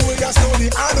know the way I study,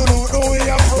 I don't know the way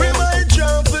I we might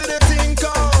jump for the thing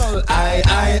called I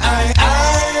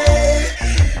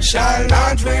shall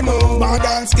not remove my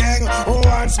dance gang. Oh,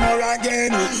 once more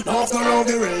again. Love to love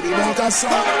the radio, not a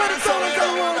song. Oh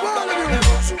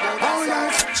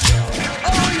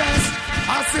yes,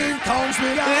 I sing tongues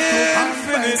without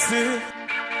infinity.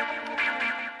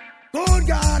 Good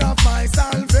God of my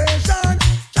salvation,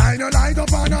 shine your light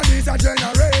upon this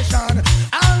generation.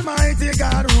 Almighty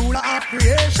God, ruler of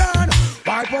creation,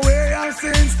 wipe away our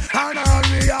sins and all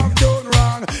we have done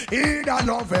wrong. He that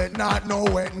loveth not,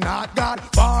 knoweth not God,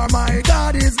 for my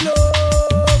God is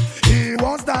love. He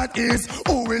was, that is,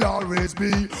 who will always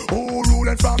be, who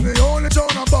ruleth from the only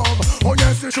throne above. Oh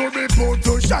yes, he should be put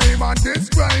to shame and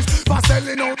disgrace for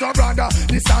selling out a brother,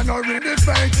 dishonoring the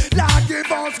faith. Lord, give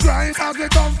us grace as we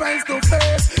come face to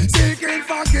face, seeking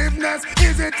forgiveness.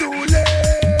 Is it too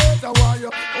late? I want you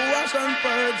wash and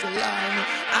purge the land.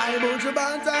 I Buju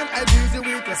Banton, I beat you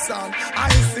with a song. I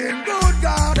sing, good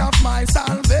God of my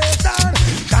salvation,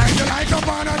 shine the light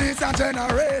upon this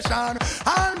generation.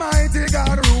 Almighty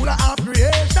God, ruler of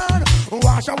creation,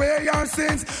 wash away your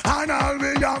sins and all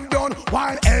we have done.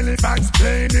 While elephants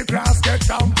play the grass get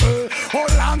trampled, oh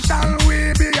lamb shall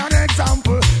we be an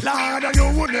example. Lord, and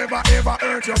you would never ever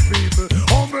hurt your people.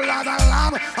 Humble as a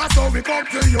lamb, and so we come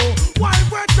to you. Wipe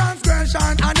with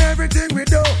transgression and everything we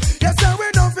do. Yes, sir,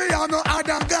 we don't fear no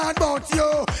other God but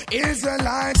you.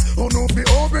 Israelites, who no be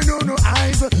open no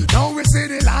eyes. Now we see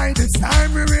the light, it's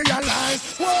time we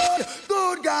realize what the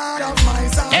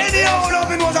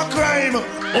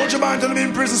Buju Banton been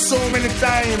in prison so many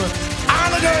times. All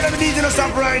the girls that be beating us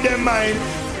up right them mind.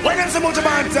 When them say Buju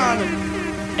Banton,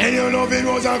 and you know it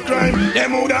was a crime,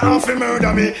 them would have to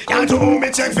murder me. You to hold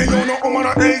me check for you, no woman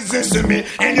that exists in me.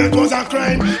 And it was a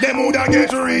crime, them would have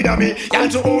get rid of me. You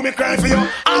to hold me cry for you,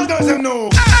 all girls them know.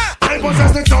 I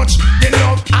possess the touch, the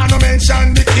love, I no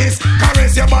mention the kiss.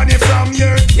 Caress your body from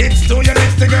your hips to your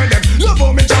lips, the girl them love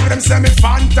how me jump, them say me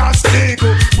fantastic.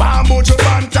 One Buju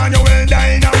Banton, you well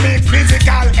dynamic,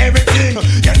 physical, everything.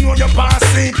 You know you pass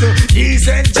it.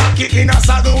 Decent jacket in a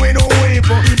saddle with no whip.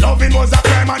 Loving was a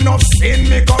crime, enough sin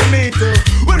me commit.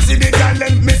 Well see the girl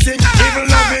them missing. Even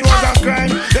loving was a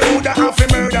crime, they would have to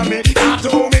murder me.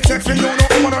 After all me check for you, no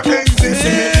woman that exists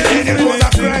in me. And it was a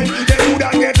crime, they would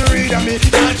have get rid of me.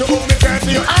 After all me cry for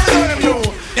you, I know them know.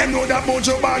 Them know that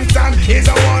Buju Banton is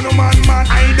a one-man man.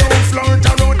 I don't flirt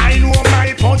around, I know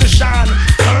my position.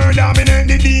 Third dominant,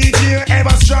 the DJ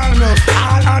ever strong.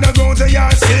 All other girls they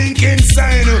are sinking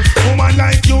sand. Woman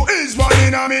like you is one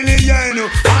in a million.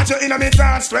 Watch you in a me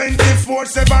dance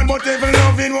 24/7, but even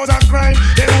loving was a crime.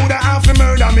 They would have to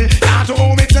murder me. Not to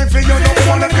hold me check for you, no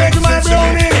one that makes sense to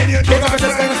me. Big up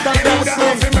yourself and stand down the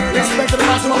swing. Respect to the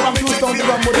maximum from Houston to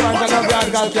Buju Banton and Brad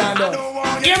Galcando.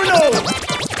 Here we go.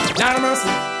 Now mercy.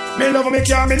 Me love me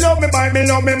car, me love me bike, me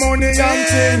love me money and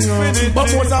thing.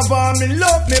 But most of all, me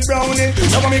love me brownie.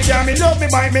 Love me car, me love me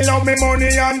bike, me love me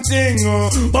money and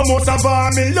thing. But most of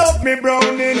all, me love me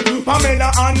brownie.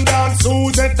 Pamela and Dan,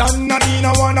 Suzette and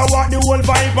Nadine, wanna what the whole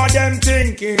vibe of them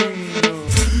thinking.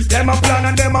 Them a plan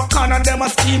and them a con and them a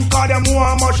scheme, cause them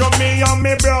want much of me and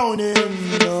me brownie.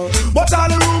 But all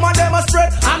the rumor them a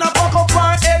spread and a fuck up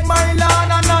her head, my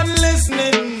land, and not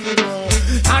listening.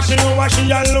 And she know what she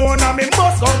alone and me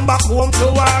must come back home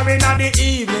to her in the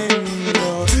evening.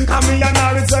 And me and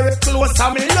her is very close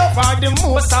and me love her the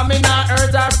most and me not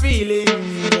hurt her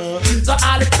feelings. So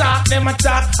all the talk them a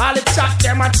talk, all the chat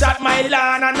them a chat, my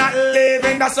land and not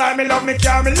living. That's why me love me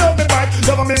car, me love me bike,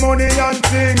 love me money and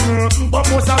thing. But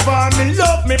most of all me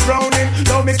love me browning,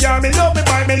 love me car, me love me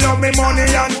bike, me love me money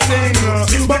and thing.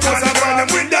 But most of all them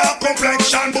with that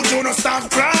complexion, but you no stop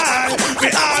cry. We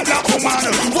all black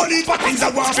woman, one heap of things I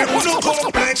want for uno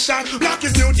complexion. Black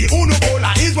is beauty, uno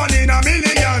cola is one in a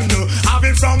million.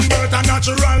 Having from birth a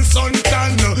natural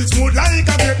suntan. Smooth like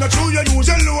a grape, not true you use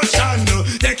your lotion.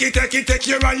 Take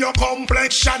care of your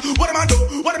complexion. What am I do?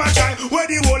 What am I try? Where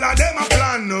the whole of them a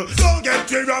plan? Don't get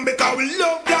me wrong because we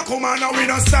love black woman and we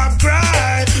don't stop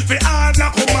cry. We all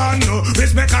black woman.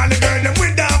 Respect all the girl them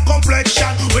with that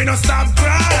complexion. We don't stop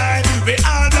cry. We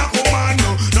all black woman.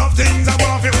 Enough things I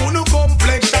want for uno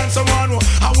complexion. Someone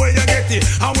how where you get it?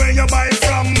 How where you buy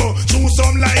from? Choose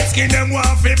some light skin them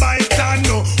want for buy tan.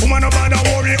 Woman no bother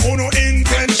worry uno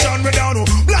intention. We down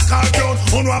black or brown.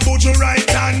 Uno a Buju right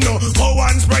hand. Go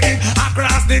on spreading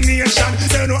across the nation.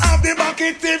 They don't have the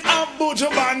bucket if of Buju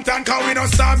Banton, cause we don't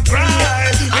stop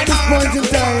crying. At this point in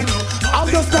time, I'm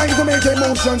just trying to make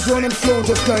emotions run and flow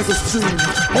just like a stream.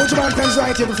 Buju Banton's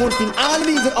right here before fulfilling all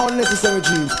needs and unnecessary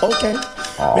dreams. Okay.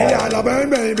 Me all a burn,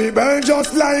 baby, burn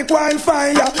just like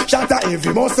wildfire. Shatter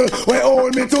every muscle, we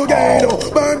hold me together.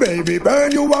 Burn, baby,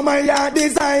 burn, you are my heart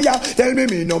desire. Tell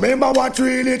me no remember what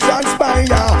really transpire.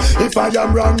 If I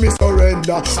am wrong, me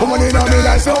surrender. Woman in a me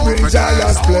life, so bring joy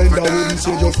and splendor. Wouldn't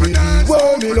change your feet.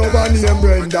 Well, me love her name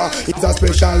Brenda. It's a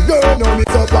special girl, now me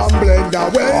up and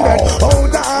blender. Well then, out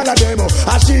of all of them,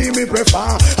 I she me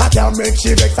prefer. I can't make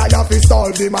she vex, I have to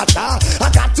solve the matter. I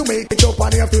got to make it up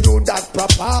and I have to do that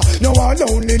proper. No one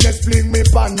loneliness fling me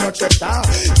pan no checker.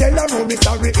 Tell her no me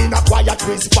sorry in a quiet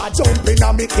whisper. Jumping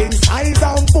on me king size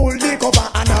and pull the cover.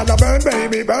 And all the burn,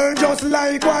 baby, burn just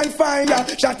like wildfire.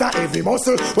 Shatter every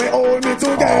muscle, we hold me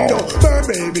together. Burn,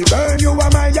 baby, burn, you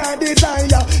are my heart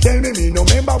desire. Tell me no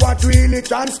remember what really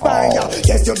transpire.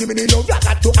 Yes, you give me the love, you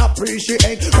got to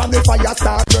appreciate. From the fire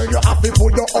start burn, you have to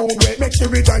put your own weight. Make sure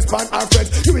we transplant our friends.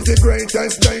 You is the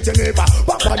greatest night you never.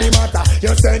 What for the matter?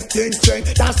 You send things straight.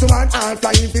 That's the man I'm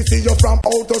flying to see you from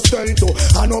outer strength to.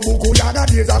 I know Buku Yaga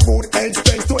days a good end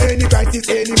space to any crisis,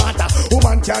 any matter.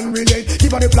 Woman can relate.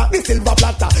 Give her the black, the silver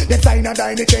platter. The sign of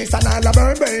dine case and all a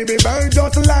burn, baby, burn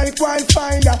just like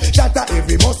wildfire. Shatter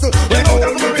every muscle. When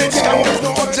all the rich come, there's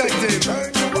no objective.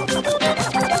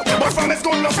 But from it's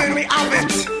good loving, we have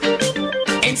it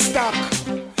in stock.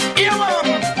 Here,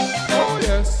 oh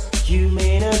yes. You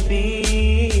may not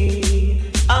be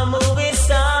a movie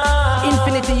star.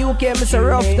 Infinity UK, Mr.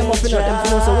 Rough, them up in them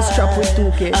for so strap with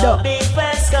 2K. A big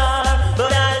fast car,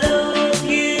 but I love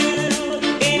you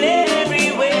in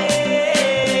every way.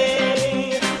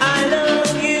 I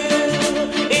love you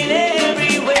in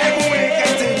every way. Every way you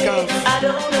can think of. I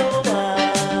don't know why.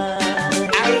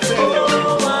 I'll tell you.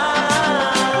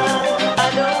 I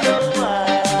don't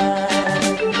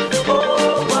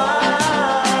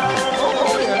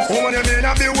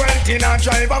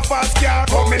drive a fast car.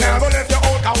 Come me now go left you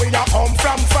out, cause we a come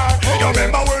from far. You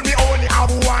remember when me only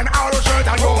have one arrow shirt,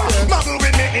 and you muggle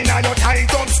with me in your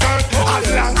tight up skirt. As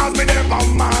long as me never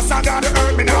mass, I got the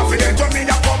earth. Me now forget where me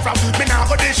a come from. Me now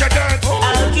go dish your dirt.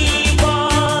 I'll keep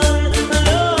on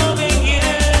loving you.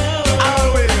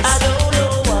 Always. I don't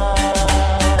know why.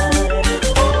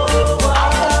 Oh, why?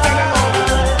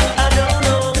 I don't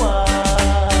know why.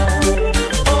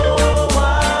 Oh,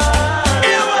 why?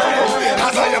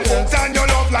 As I am hooked on your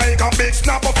love like a big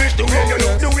snapper fish. The way you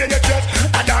look, the way you dress,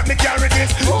 I got me carry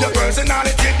this. Your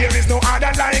personality, there is no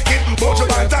other like it. Buju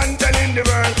Banton telling the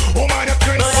world, oh man, you're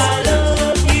Chris. But I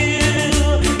love you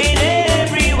in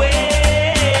every way.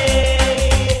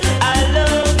 I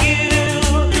love you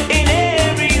in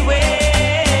every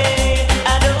way.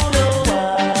 I don't know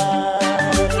why.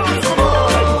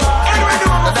 Anyway, do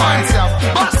I'm a find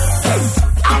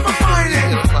I'm a find it.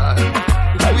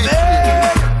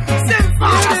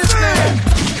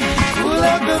 Pull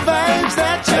up the vibes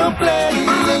that you're playing.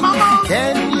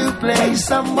 Can you play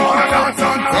some more?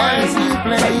 Can you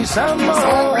play some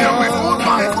more?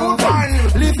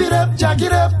 Lift it up, jack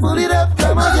it up, pull it up,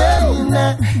 come again.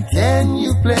 Can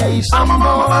you play some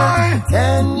more?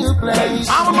 Can you play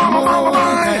some more?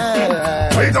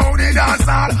 We don't need dance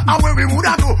hall, and when we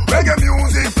woulda do reggae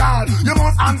music style, you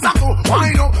must answer to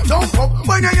wind up, jump up.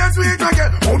 When you hear sweet reggae,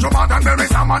 Buju Banton bury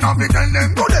some man and we tell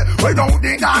them today. We don't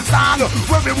need dance hall,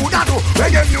 when we woulda do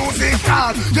reggae music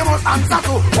style, you must answer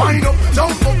to wind up,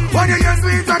 jump up. When you hear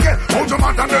sweet reggae, Buju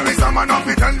Banton bury some man and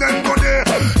we tell them today.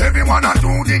 Everyone a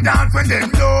do the dance when them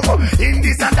love. In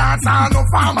this a dance hall, no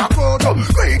farmer code.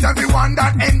 Great everyone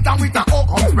that enter with a hook,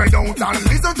 spread out and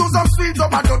listen to some sweet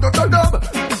dub and dub.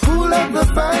 Pull up the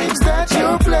vibes that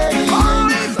you're playing.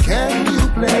 Can you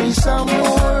play some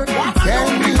more? Can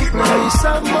you play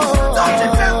some more?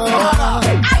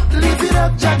 Lift it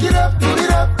up, jack it up, pull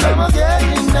it up, come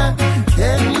again.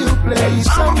 Can you play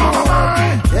some more?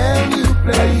 Can you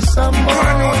play some more?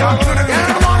 Don't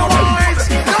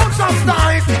just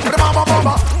dive. Bye, bye,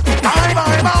 bye.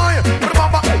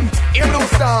 Here no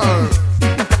star.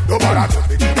 Nobody touch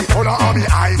me, the color of my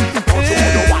eyes. Don't you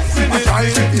know what? I try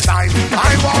to decide.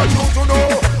 I want you to know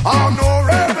I'm no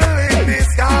rebel in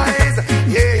disguise.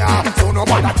 Yeah, so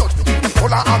nobody touch me, the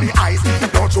color of my eyes.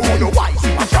 Don't you know why?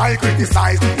 I try to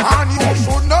criticize. And you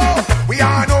should know we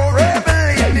are no rebel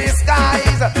in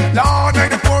disguise. Lord,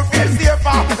 make the poor feel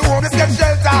safer. The homeless get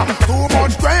shelter. Too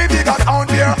much gravy got on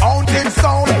their haunting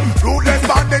sound. Ruthless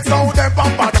bandits out them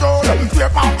on patrol.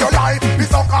 Sweep off your life, we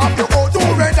suck off your go to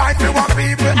red light. We want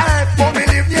people act, but we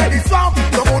live near the swamp.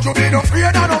 So won't you be no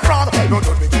afraid and no fraud? Don't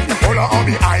touch me to the color of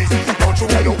my eyes. Don't you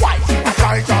wear your white? I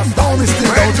try just Don't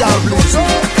mistake out your blues.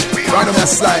 Right on that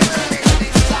slide.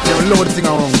 You have load the thing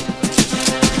around.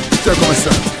 Check on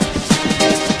myself.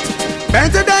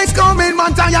 Better days coming,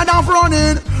 man, tired of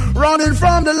running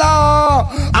from the law.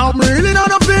 I'm really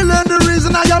not a villain. The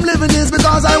reason I am living is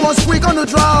because I was quick on the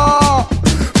draw.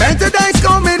 Better days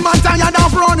coming, man, tired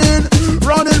of running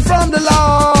from the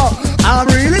law. I'm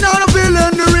really not a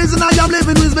villain. The reason I am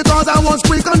living is because I was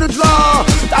quick on the draw.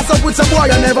 That's up with some boy,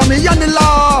 I never me and the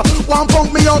law. One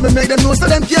punk me out, me make them know so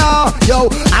them care. Yo,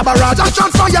 I'm a Raja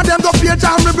shot fire, them go play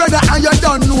down my brother, and you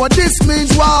don't know what this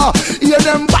means war. Hear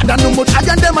them bad and no much I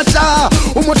and them a char.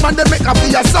 How much man they make up for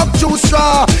your sub-2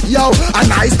 straw. Yo, and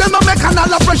nice them a make and all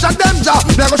the pressure them jaw.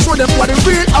 Never show them what the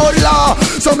real outlaw.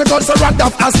 So me got so rat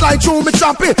off as like through me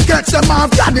choppy. Catch them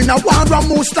off guard in a one run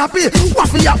move snappy. What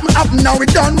fi up now we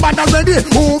done bad already.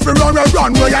 Who fi run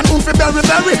way and who fi bury.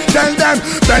 Tell them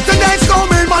better days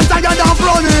coming, man tired of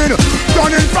running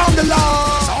from the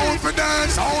law. Sound for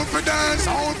dance.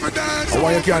 I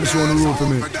want you can't show on the road for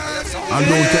me. And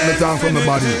don't take me time from the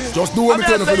body. Just do what me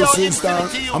tell you for the soul star.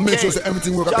 And make sure say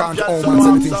everything work account to home and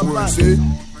everything's work, see?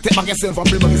 Take back yourself and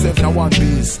bring back yourself in a one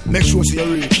piece. Make sure she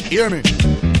reach. Hear me?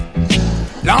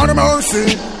 Lord of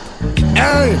mercy.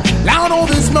 Hey, Lord of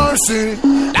his mercy.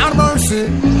 Lord of mercy.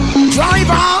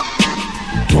 Driver.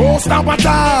 Don't stop at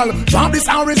all. Drop this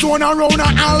Arizona round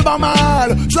an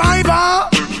Albemarle. Driver,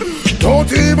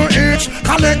 don't even itch.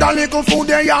 Collect a little food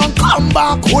there and come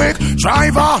back quick.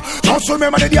 Driver, just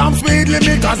remember the damn speed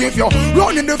limit. Cause if you're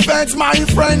running the fence, my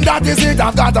friend, that is it.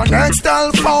 I've got an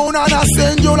Excel phone and a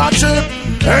singular chip.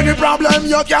 Any problem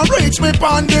you can reach me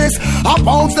on this. I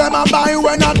bounce them and buy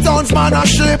when I tons man a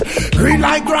ship. Green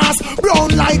like grass,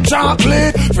 brown like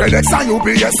chocolate. FedEx and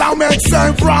UPS I make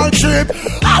several trip.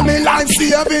 I'm in life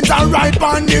savings and right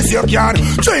on this. You can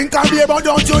drink and beer but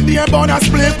don't you dare burn a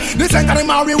split. This ain't the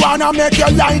marijuana make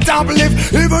your light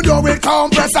uplift. Even though it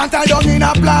compress and tie down in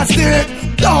a plastic.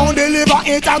 Don't deliver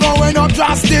it, I going up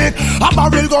drastic. A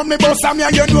barrel gun me bust and me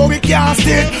and you know we can't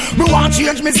stick. Me want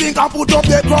change me zinc and put up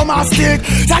the chroma stick.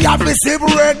 Tired me sip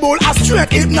Red Bull, a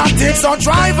straight hypnotic. So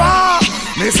driver,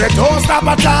 me say don't stop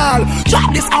at all.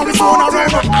 Drop this on the phone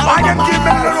around. Why them keep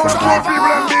me alone to poor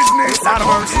people in business? Not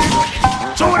mercy.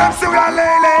 Show them see we are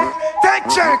lady. Take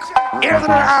check. Here's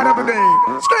the hand of the day.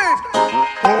 Straight.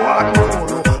 Oh, what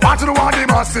more? What do the one they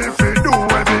must if they do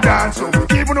every dance? So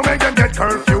even to make them get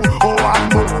curfew. Oh, what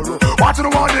more? What do the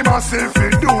one they must if they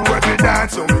do every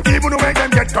dance? So even to make them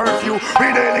get curfew.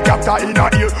 With the helicopter in a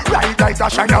ear. Right light a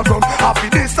shine a gun. Happy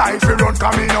this side we run.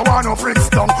 Come in no one no freaks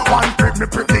down. One prick me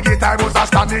prick the gate. I was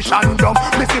astonished and dumb.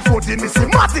 Missy footy, missy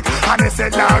matic. And they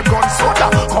said now gun soda.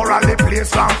 Coral the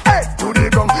place from head to the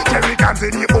gun. Jerry cans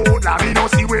in the old lab. We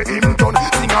don't see where him done.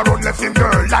 Sing around left him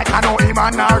girl. Like I know him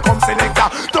and now come selector.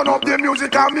 Turn up the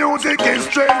music and music is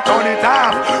straight. Turn it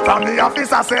off. From the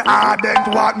office I say ardent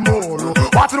what more.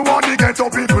 What do want the ghetto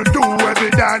people do every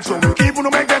dance show? Even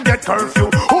to make them get curfew.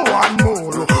 Who want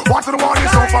more? What do want the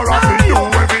suffer off to do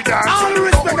every dance show? All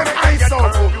respect them eyes so.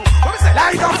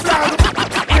 Like a flag.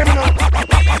 Give me no.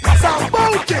 Sound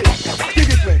bounty. Dig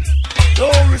it way.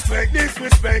 No respect,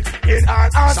 disrespect. In all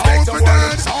aspects of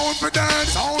world. Sound for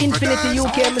dance. Infinity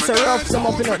UK, Mr. Rough, some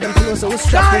up in up them close. So we'll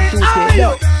strap with 2K.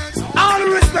 Yo. All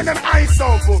respect them eyes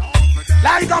so.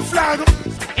 Like a flag.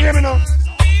 Hear me now.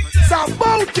 Sound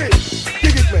bounty.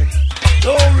 Dig it way.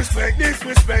 No respect,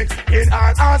 disrespect. In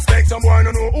all aspects, someone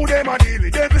don't know who they might deal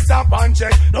with. They will stop and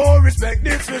check. No respect,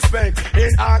 disrespect.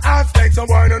 In all aspects,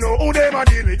 someone don't know who they might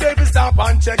deal with. They will stop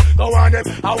and check. Go on them.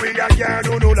 How we got here,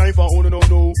 don't know life for who don't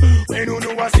know. When you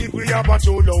know what if we have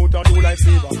patrol out and do life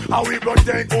saver. How we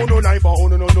protect who no life for who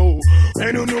don't know.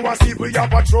 When you know what if we have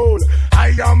patrol.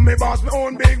 I am me boss, me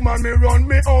own big man, me run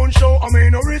me own show. I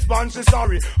mean no response is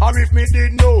sorry. Or if me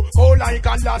did know, go like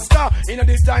Alaska in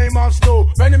the time of snow.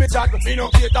 When me chat, me no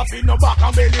cater, feel no back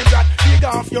and belly rat. Dig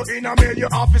off your inner mail,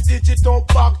 your office stitch it up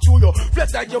back to you.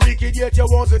 Flex like you wicked yet you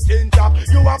wasn't in top.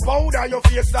 You a powder your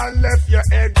face and left your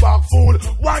head back fool.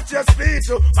 Watch your speech,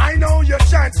 I know your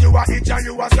chance. You a itch and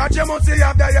you a scratch, you must see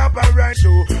have the apparent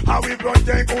show. How we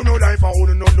protect who no life and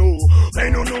who no know.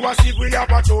 When you know what if we have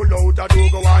patrol out a do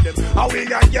go on them. How we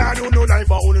got yard who no life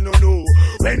and who no know.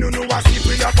 When you know what if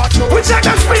we have patrol. We check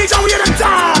them speech and we hear them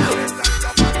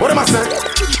talk. What am I saying?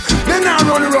 They now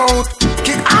run around.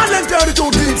 Kick all them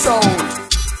 32 deep sound.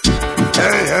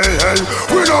 Hey, hey, hey,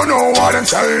 we don't know what them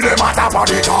say, them at top of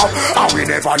the top. And we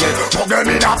never yet put them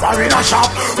in a bar in a shop.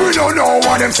 We don't know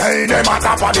what them say, them at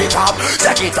top of the top.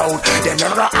 Check it out, them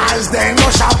never eyes, them no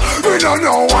shop. We don't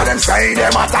know what them say,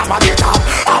 them at top of the top.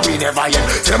 And we never yet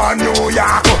see them a New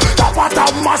York. Top of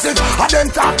top massive, and then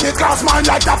top the class man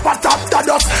like top of top the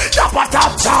dust. Top of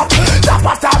top chop, top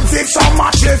of top zip some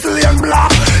matches lane block.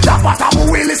 Top of top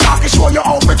wheelie sock, show you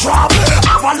how to drop.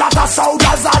 Have a lot of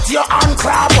sodas at your hand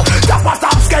clap. Top of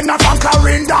top skin and from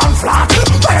Clarin down flat.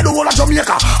 Where the whole of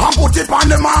Jamaica and put it on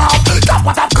the map. Top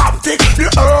of top Coptic, the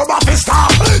herb of his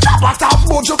top. Top of top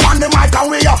Buju on the mic and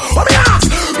we what me ask?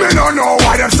 Me don't know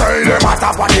why them say them at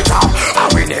top of the top. And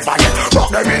we never yet rock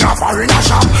them in a foreign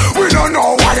shop. We don't know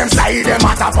why them say them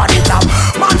at top of the top.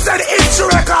 Man said it's a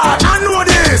record, I know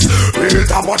this. Real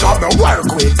top of top, me work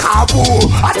with Kabul.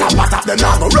 At top of top, them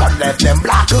not go run left them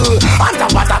black. And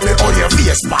top of top, me on your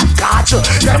face bad catch.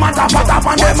 Them at top of top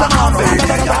and them a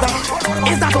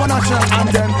is that one national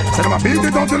anthem? Say them a beat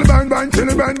it on till the bang bang, till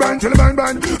the bang bang, till the bang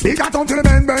bang. Beat that on till the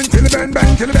bang bang, till the bang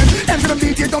bang, till the bang. Them say them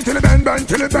beat it on till the bang bang,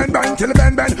 till the bang bang, till the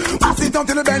bang bang. Pass it on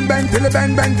till the bang bang, till the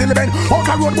bang bang, till the bang. Out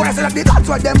the road boys say that the guns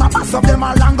with them a pass up them a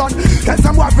long gun. Tell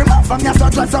some boy from off from your so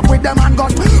dress up with them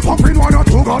handgun. Pumping one or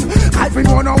two gun, hyping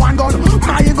one or one gun.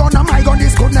 My gun,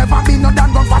 this could never be no damn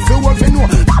gun. Pass the wolf you know.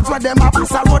 That's where them a pass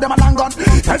the road them a long gun.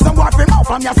 Tell some boy from off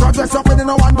from your so dress up with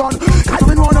no one gun.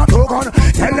 Hyping one or two gun.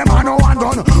 Tell them I know one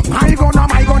gun.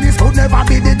 My gun, this could never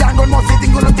be the damn gun. Must be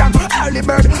thing gonna can early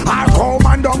bird. I'll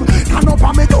come and down. Stand up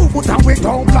on me two foot and we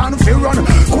don't plan to run.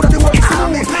 Could have the whole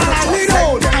army.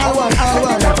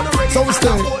 So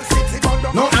stay.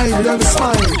 No eye, never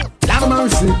smile. Have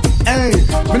mercy, hey.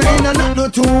 Me no in a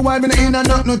nothing too wide, me no in a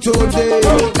nothing too day.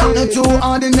 Nothing too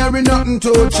ordinary, nothing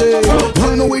too cheap.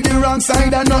 Nothing with the wrong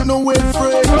side and nothing with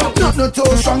free. Nothing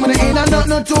too strong, me no in a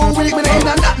nothing too weak. Me no in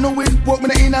a nothing with pork, me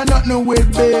no in a nothing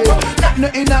with big.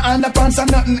 Nothing in a underpants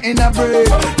and nothing in a break.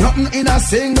 Nothing in a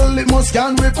single, it must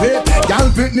can repeat.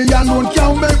 Y'all pick me alone,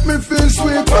 can't make me feel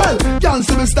sweet. Well, y'all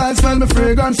see me style, smell me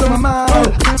fragrance on my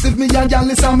mind. Ask if me and y'all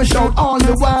listen, me shout all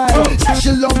the while.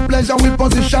 Special love, pleasure with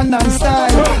position and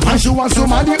style. And she wants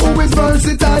somebody who is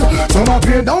versatile. Some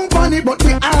appear down funny, but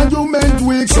the argument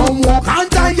weak. Some walk and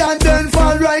die and then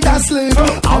fall right asleep.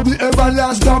 I'll be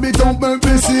everlasting, it don't make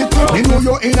me Me know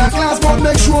you're in a class, but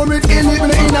make sure it in it.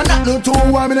 Me in a nothing too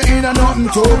warm, me in a nothing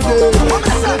too dead.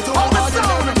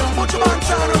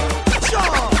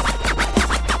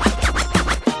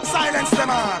 Silence them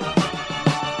on.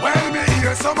 Well, me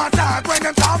hear some attack when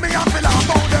them tell me I feel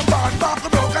about them bad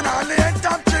back broken and late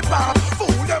top chip off.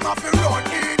 Fool them off the run,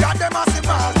 that them a see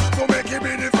mass. So make it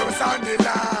be the first and the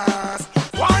last.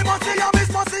 Why must you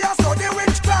miss, must you study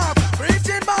witchcraft?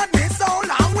 Preaching madness, so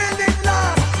long will it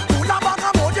last? Pull a bag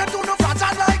of mud, you do no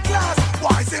fragile like glass.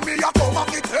 Why see me a come off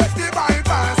it, take the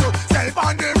bypass? So self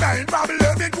on the main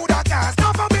problem, it could have cast.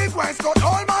 Now for big West Coast,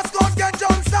 all mascots get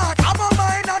jump start. I'm a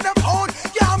mind on them own,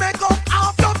 can't make up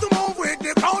half love to move with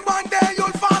the crowd. One day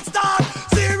you'll fast start.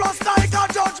 Serious like a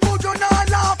judge, Buju not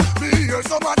laugh. Me hear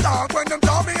some attack when them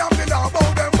tell me I'm the law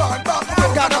about them bad back.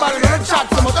 God, nobody don't chat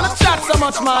so much, don't chat so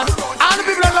much, man. All the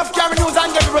people that love carry news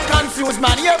and get people confused,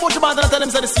 man. Here, Buju Banton tell them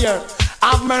say this year.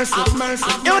 Have mercy, have mercy.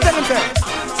 You tell them say.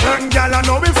 Certain gal I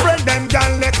know we friend them,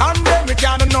 gal they condemn. We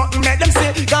can't do nothing make them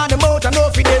say, got them out and no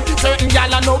for them. Certain gal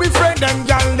I know we friend them,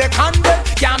 gal they condemn.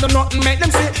 Can't do nothing make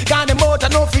them say, got them out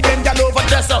and no for them. Gal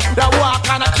overdress up, that walk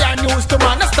and a carry news to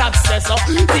man, a stop stress up.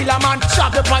 Till a man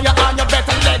chop up on your hand, you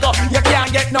better leg up. You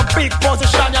can't get no big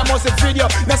position, you must video.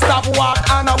 Now stop walk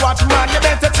and a watch man. You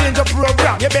better change your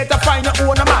program, you better find your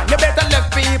own man. You better left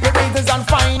people reasons and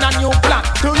find a new plan.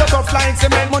 Do your tough like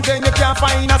cement mountain, you can't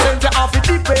find a cent. You have to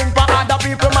depend for other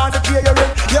people, man, to pay your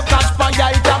rent. You catch by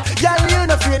your job, yeah, you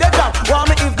no fear the job. Want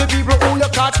me if the people who you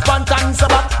catch Banton so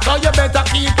back. So you better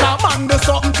keep calm and do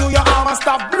something to your arm and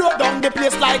stop blow down the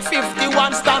place like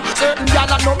 51 stand. Certain gal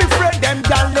I know me friend them,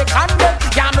 gal they can them.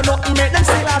 Can't do nothing make them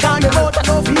say like on the motor,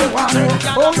 no fear.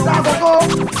 Oh, it's a go-go.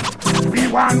 We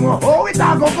want more. Oh, it's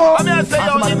a go-go. I'm here to say,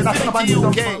 yo, Infinity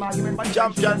UK.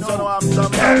 Champion, son of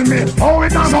Amsterdam. Tell me, oh,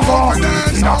 it's a go-go.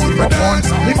 Enough to fun.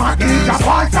 If I teach a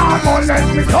fight, I'm gonna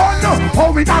let me done.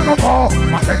 Oh, it's a go-go.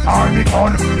 I said, turn me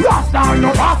gun. Rasta, no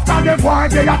Rasta, the boy,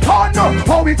 they a ton.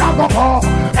 Oh, it's a go-go.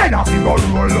 Then I feel go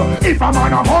roll. If a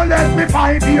man a hole, let me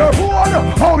fight your hole.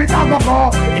 Oh, it's a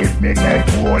go-go. If me get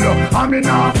cool, I'm in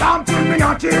a stamp till me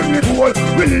a change me cool.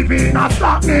 We live in a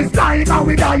slackness like how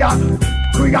we die.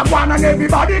 We have one and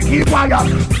everybody keep quiet.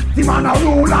 The man a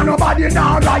rule and nobody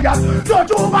now riot.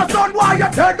 Don't over son why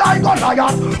you turn like a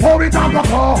lion. Oh, it's a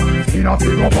go-go. In a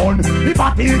figure gun. If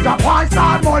I teach a boy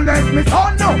start molest me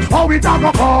son. Oh, it's a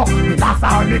go-go. The last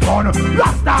time me gun.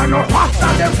 Rasta no Rasta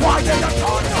them why they a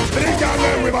son. Bring down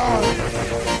everybody.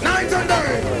 Night and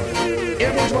day.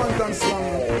 Here much one dance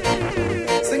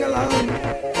song. Sing along.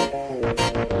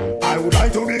 I would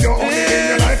like to be the only in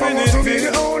your life. I want to be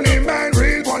the only man.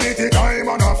 Real quality time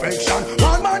and affection.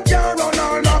 One man can run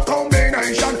all the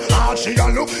combination. All she a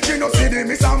look, she no see the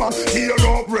miss a man. Tear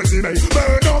up resume,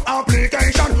 burn up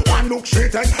application. One look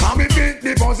straight and me fit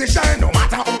the position. No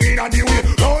matter how in a the way,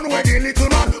 run with the little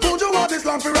man. Would you want this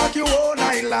long for rock you all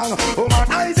night long? Oh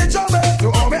man, I say trouble,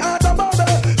 you owe me out of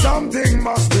bubble. Something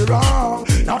must be wrong.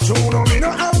 Not true, no me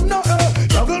no have no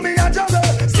juggle me a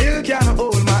juggle, still can't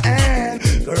hold my hand.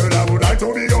 Girl, I would like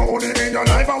to be the only in your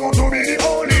life. I want to be the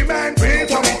only man. Pray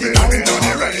for me till I'm in a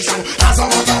generation. That's how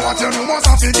what you know must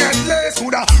have to get less.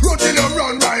 Coulda run till you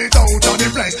run right out of the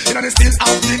place. You know they still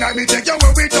out tonight. Me take you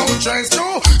where we don't trust you.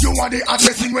 You want the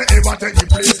address in wherever take the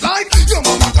place. Like your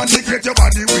mama can secret your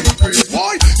body with grace.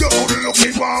 Boy, you could look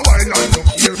in one while I look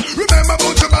here. Remember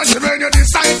about your band when you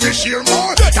decide to share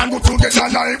more. Can go together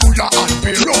like Buddha and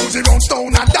Pay. Rosy round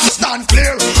stone and that stand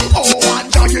clear. Oh, one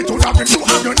giant to have him to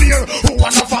have you near. Oh,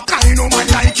 one of a kind, no man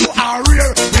like you are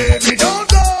rare. Baby, don't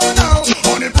go now.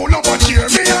 Only pull up and cheer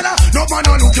me and no man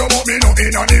no look you up me no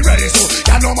in on the race. So,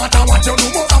 yeah, no matter what you do,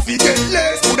 must have to get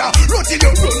less. Coulda run till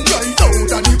you run right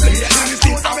out of the place. And it's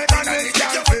still a make a nice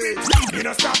girl face. You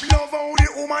don't stop love how the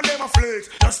woman them a flex.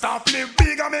 Just stop live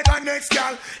big and make a next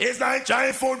girl. It's like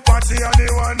giant food party and the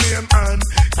one name and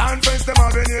conference them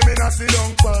have a name in a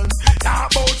sit-down pan.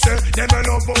 Talk about say, them a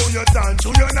love how you dance.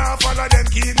 You not follow them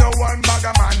keep no one bag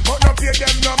a man. But no pay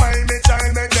them no mind, me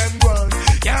child make them go on.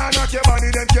 Can't knock your body,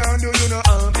 them can't do you no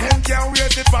harm. Them can't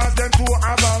wait to pass them to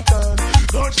about turn.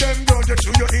 Touch them down, you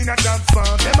chew you in a dance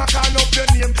farm. Them a call up your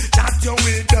name, chat your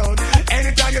way down.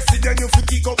 Anytime you see them, you feel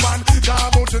kick up and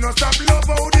come out, you no stop love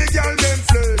how the girl them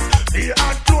flex. The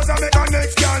hot clothes and make a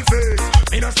next girl face.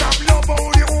 Me no stop love how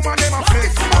the woman them a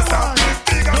flex. No stop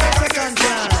big and make a second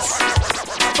chance.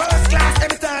 First class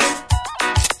every time.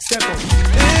 Step up.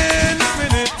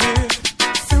 Infinity.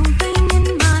 Something in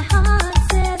my heart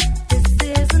says this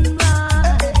isn't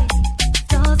right.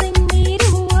 Causing me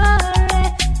to worry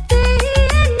day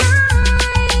and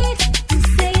night. You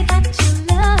say that you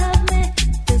love me,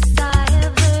 this I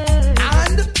have heard.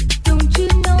 And don't you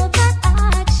know that I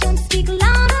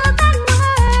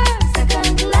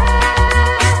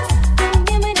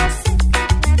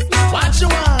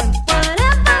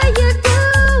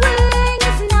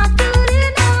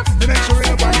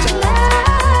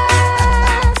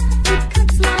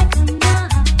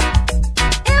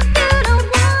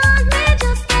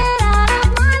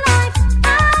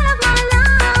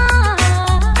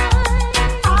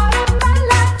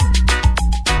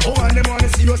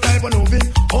drive on moving.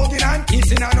 Hugging and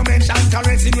kissing and no mention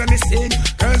caressing when me sing.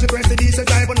 Girls request the diesel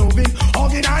drive on moving.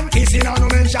 Hugging and kissing and no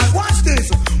mention. Watch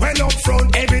this. When up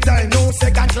front every time, no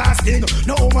second class thing.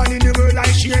 No woman in the world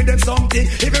I share them something.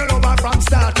 If you love her from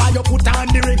start, why you put on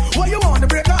the ring? What you want to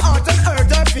break her heart and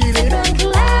hurt her feeling?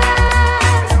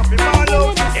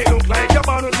 It look like your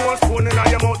man was spoon in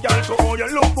your mouth, girl. So oh, you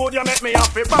look good, you make me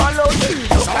happy. Ball out.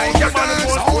 Look like your man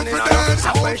was spoon in your mouth.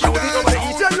 I'm going to show it over the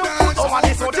east. You look good, over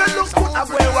this one. You look good. I'm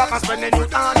going to walk and spending you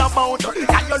all about.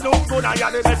 And you look good, and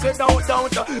you're the best you don't.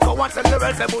 Go and tell the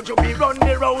rest, would you be run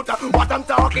the road? What I'm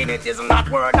talking, it is not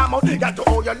word of mouth. Girl, to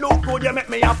oh, you look good, you make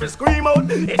me happy. Scream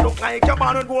out. It look like your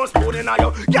man was spoon in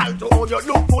your. Girl, to oh, you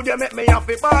look good, you make me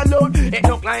happy. Ball out. It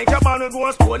look like your man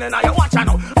was spoon in your. Watch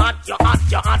out,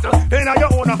 hot. In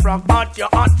your own frock, hot.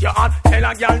 Tell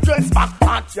a girl dress back,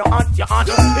 hot. In your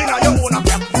own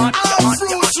frock, hot.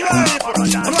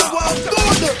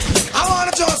 I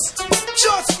wanna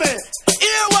just me.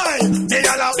 Here why?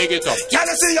 Big it up. Can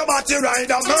I see your body ride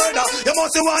and murder? You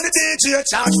must want the DJ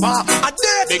charge for a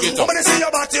date. Big it up. When I see your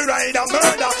body ride and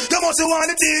murder, you must want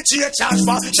the DJ charge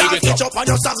for. Shot it up on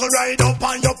your saddle, ride up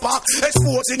on your back.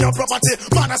 Exposing your property.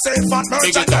 Man, I say fat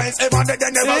merchandise. Ever they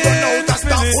never run out of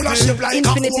stuff full of shit like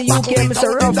Infinity UK, Mr.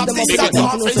 Rough, them up like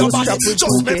nothing.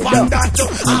 Just me pan that.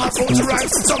 I'll put you right.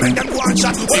 So make them go and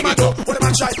chat. What am I do? What am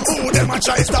I try? Who them I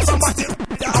try? Stop from body.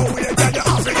 How we get the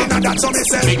African and that's what me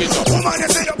say. Woman, you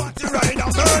say your body ride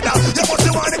and murder. You must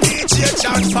want the DJ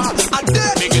charge for a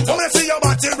dead. Woman, you say your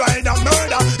body ride and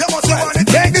murder. You must want the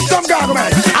take this some garment.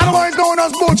 I don't want known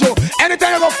as Buju.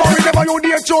 Anytime you go for it, never you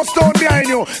dear Joe Stone behind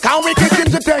you. Can't we kick him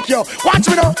to take you? Watch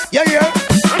me now. Yeah.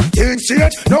 Things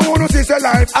change. No one who sees a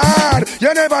life hard.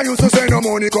 You never used to say no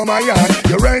money come my yard.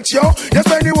 You rent yo. You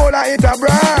spend the whole of it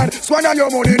abroad. Squander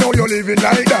your money, now you're living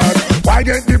like that. Why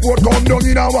didn't the boat come down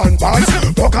in a one pants?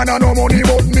 Talk and no money,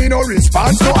 but me no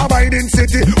response. No abiding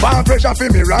city, one pressure for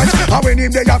me ranch. And when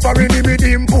him they are for him, be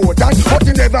the important. But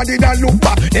he never did that look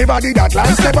back, never did that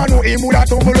last. Never know him would have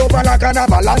tumble over like an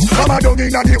avalanche. Mama dug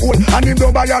in the hole, and him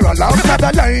don't buy a alarm. Not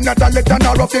a line, not a letter,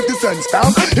 nor a 50 cents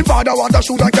stamp. If father want a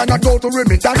shoot, I cannot go to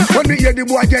remittance. When me hear the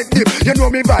boy get deep, you know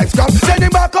me vibes come. Send him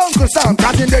back Uncle Sam,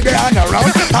 cause him they hand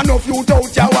around. And no few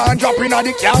out ya one drop in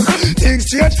the camp. Things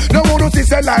change, no one who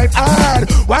sees a life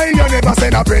hard. Why you never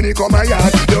send a penny come my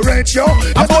yard? You rent yo.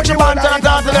 I Buju Banton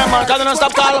talk to them man, cause they don't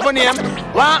stop calling for name.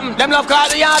 What? Them love call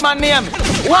the yard man name.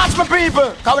 Watch my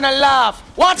people, come and laugh.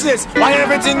 Watch this. Why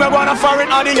everything we wanna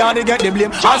foreign on the yard they get the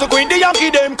blame. As a queen the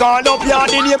Yankee them call up yard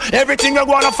the name. Everything we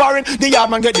wanna foreign, the yard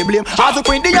man get the blame. As a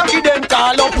queen the Yankee them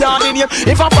call up yard the name.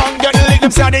 If a bang get lick them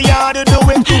say the yard to do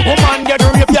it. Woman get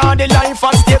rape yard the life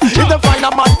and step. If they find a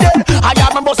man dead, I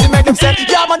yard man bossy make them say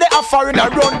yard man they are foreign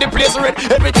and run the place red.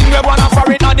 Everything we wanna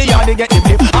foreign on the yard they get the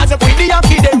blame. As a queen the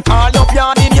Yankee them call up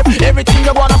yard the name. Everything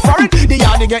we wanna foreign, the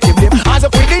yard they get the blame. As a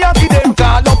queen the Yankee them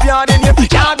call up yard the name.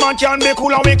 Yard man can be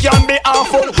cool and we can be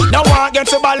awful. Now one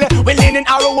against the ball, we lean in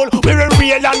our hole. We're a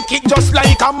real and kick just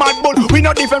like a mad bull. We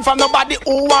not different from nobody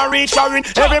who want reach foreign.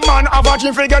 Every man have a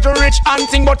dream for get rich and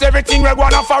thing, but everything we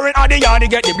wanna foreign at the yard they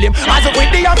get the blame. As a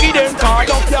with the Yankee them call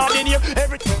up yard in here.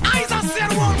 Everything. I just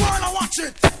said one word, I watch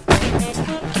it.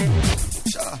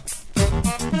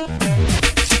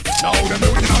 Now the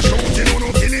building are shooting,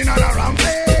 no killing on a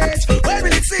rampage. Where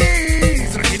will it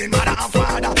cease? No killing mother and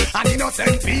father and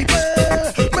innocent people.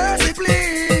 Mercy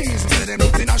please. Tell them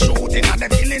building are shooting and them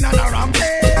killing on a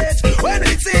rampage. Where will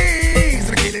it cease?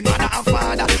 No killing mother and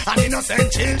father and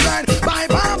innocent children. By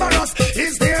barbarous,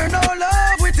 is there no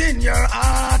love within your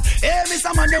heart? Hey, Mr.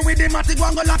 Man, with the matic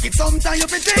one go lock it. Sometimes you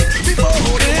fi think before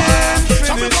the war.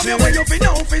 Some will come here when you fi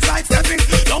know fi sidestepping.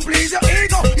 Don't please your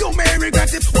ego, you may regret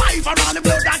it. Wife around the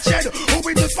blood that shed. Who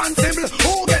is responsible?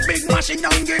 Who get big mashing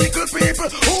down gay little people?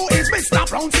 Who is Mr.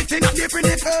 Brown sitting and dipping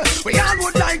it? We all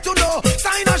would like to know.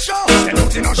 Sign a show. They're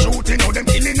looting or shooting, or them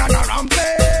killing on a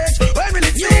rampage. When will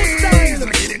it cease?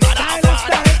 They're killing on a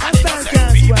rampage.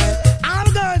 All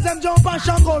girls them jump and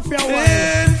shock out for your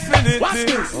wife. What's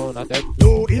this? Oh, not that.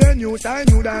 You hear new style,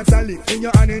 new dance and lick. In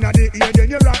your hand in the ear, then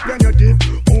you rock, then you dip.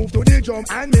 Move to the drum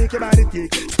and make your body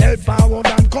kick. Step forward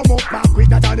and come up back quick.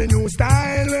 That's the new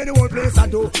style where the whole place I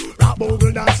do. Rap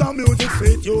bogle dance, some music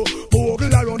fit you.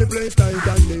 Bogle around the place night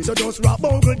and day. So just rap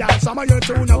bogle dance, some of your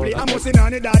tune now play. I'm missing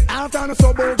on it that after no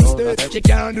so bogle stay. She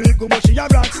can't do it good, but she a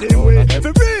rock same way.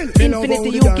 For real,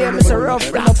 Infinity UK, Mr.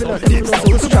 Rough, them up in the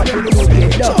close, strap in the movie.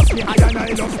 Trust me, I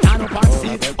love stand up and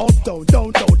sit. Uptown,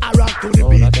 downtown, I rock to the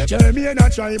beat. Jeremy and I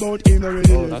try about him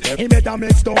already. He better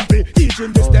make stumpy, teach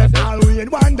him to step all way in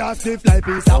one and that's stiff like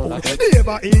piece of wood.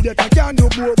 Never idiot I can do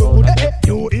bogle good.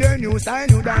 You hear new style,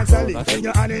 you dance a lick. Then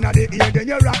you hand in at the ear, then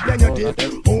you rap, then you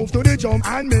dip. Move to the jump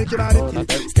and make your body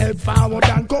tip. Step forward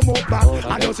and come up back.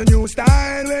 And just a new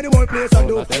style where the whole place a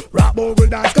do. Rap bogle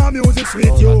dance, come music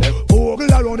sweet you.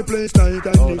 Bogle around the place night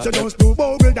and day. So just do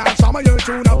bogle dance, some of your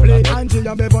tune a play. Until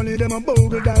you Beverly them a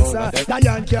bogle dancer.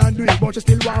 Diane can't do it, but she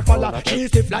still want follow. She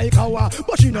stiff like our,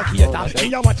 but she no cater.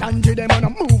 She a watch and them and a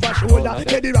move her shoulder.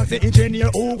 Get the rocks the engineer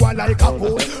who go like a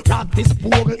pole. Practice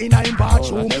bogle in a him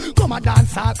bathroom. Come a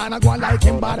dance hard and a go like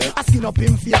him bad. I skin up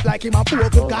him face like him a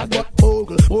bogle god, but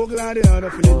bogle and the other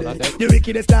for the day. The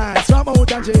wickedest dance from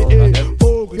out and J.A.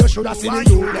 Bogle, you should have seen him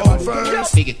do them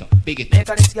first. Big it up. Make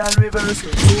a this girl reverse.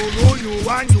 You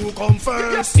and you come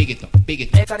first. Big it up. Make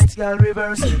a this girl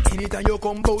reverse. Anytime you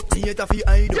come out, theater fi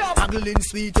hide. Haggling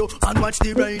sweet and watch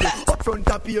the ride. Up front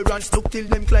appearance, look till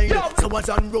them glide. Flowers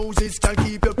and roses can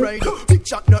keep your pride. Big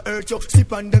shot no hurt you,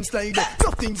 slip on them slide.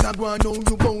 Nothing's a go on, now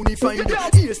you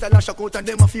bonified. Here style a shock out and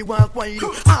them a fi walk wide.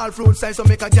 All front size so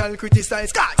make a girl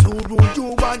criticize. Got you rule,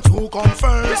 you want you come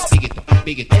first. Big it up.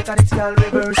 Big it up. Make a this girl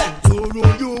reverse. You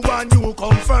rule, you want you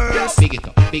come first. Big it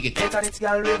up. Big it Make a this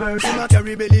girl reverse. You not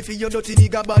carry belly for your dirty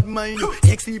nigga bad mind.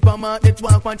 Next sleeper man, let's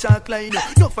walk one chalk line.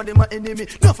 Enough of them a enemy,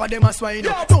 enough of them a swine.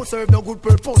 Don't serve no good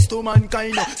purpose to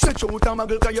mankind. Stretch out a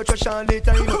muggle cause you trash all the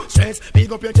time. Stress,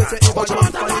 big up your chest, say ever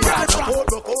don't find.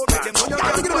 Broke out, make them on your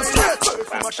can't get straight.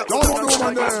 Don't know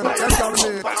man there, them can't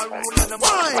relate.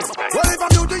 Why? Well if I'm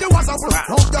new to you, what's up?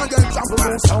 Don't get example,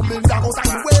 don't stumbling down out of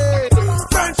the way.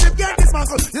 Friendship get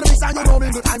dismantled. You know me say you know me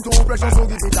good time to pressure, so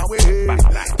give it away.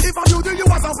 If I'm new to you,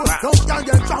 what's up? Don't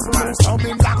get example, don't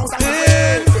stumbling down out of the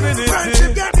way.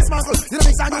 Friendship get dismantled. You know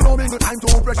me say you know me good time to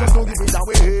pressure, so give it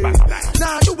away.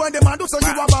 Now you and them man do so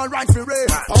you have all right for it.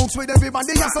 Bounce with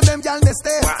everybody and so them y'all they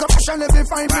stay. Corruption every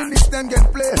 5 minutes then get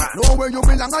play. Know where you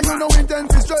belong and you know intent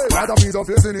to stray. Right a piece of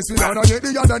face in this field and I get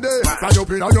the other day. Fly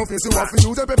up in your face you have to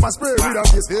use a pepper spray. With a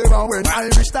face favor when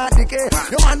Irish start decay.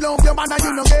 Your man love your man and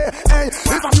you know gay. Hey,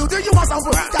 if I'm you do you want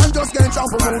something, can't just get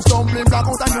trample. Don't stumbling block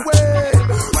out on the way.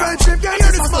 Friendship get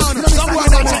here this man. Someone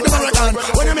that check the American.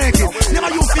 When you make it,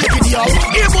 never you fake it yo.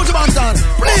 Here Buju Banton,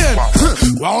 playing.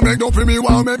 Wow make up for me,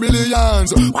 wow make millions.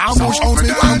 Wow push out me,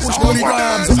 wow push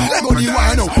milligrams. Let go the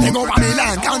wine out, let go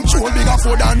Babylon. Control bigger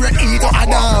food than Red Eat or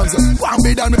Adams. Wow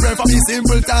me than me pray for me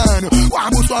simpleton. Wow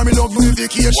push for me love me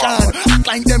vacation. Act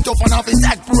like them tough on off his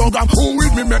tech program. Who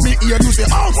with me make me ear to say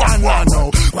out and land now.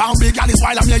 Wow big gal is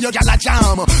while I'm here you gal a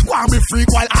jam. Wow me freak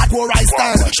while hardcore I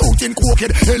stand. Shooting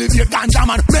cokehead, elevate ganja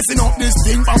man. Messing up this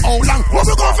thing from how long. What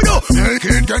we going for do? Make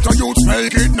it, get a youth,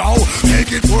 make it now.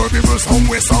 Make it for people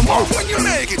somewhere somehow. When you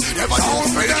make it, never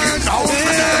don't make it now.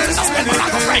 That's when we're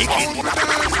not gonna break it.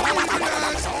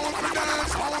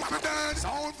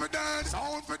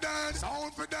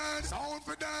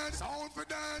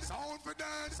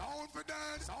 Sound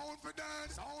for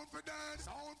dance. Sound for dance.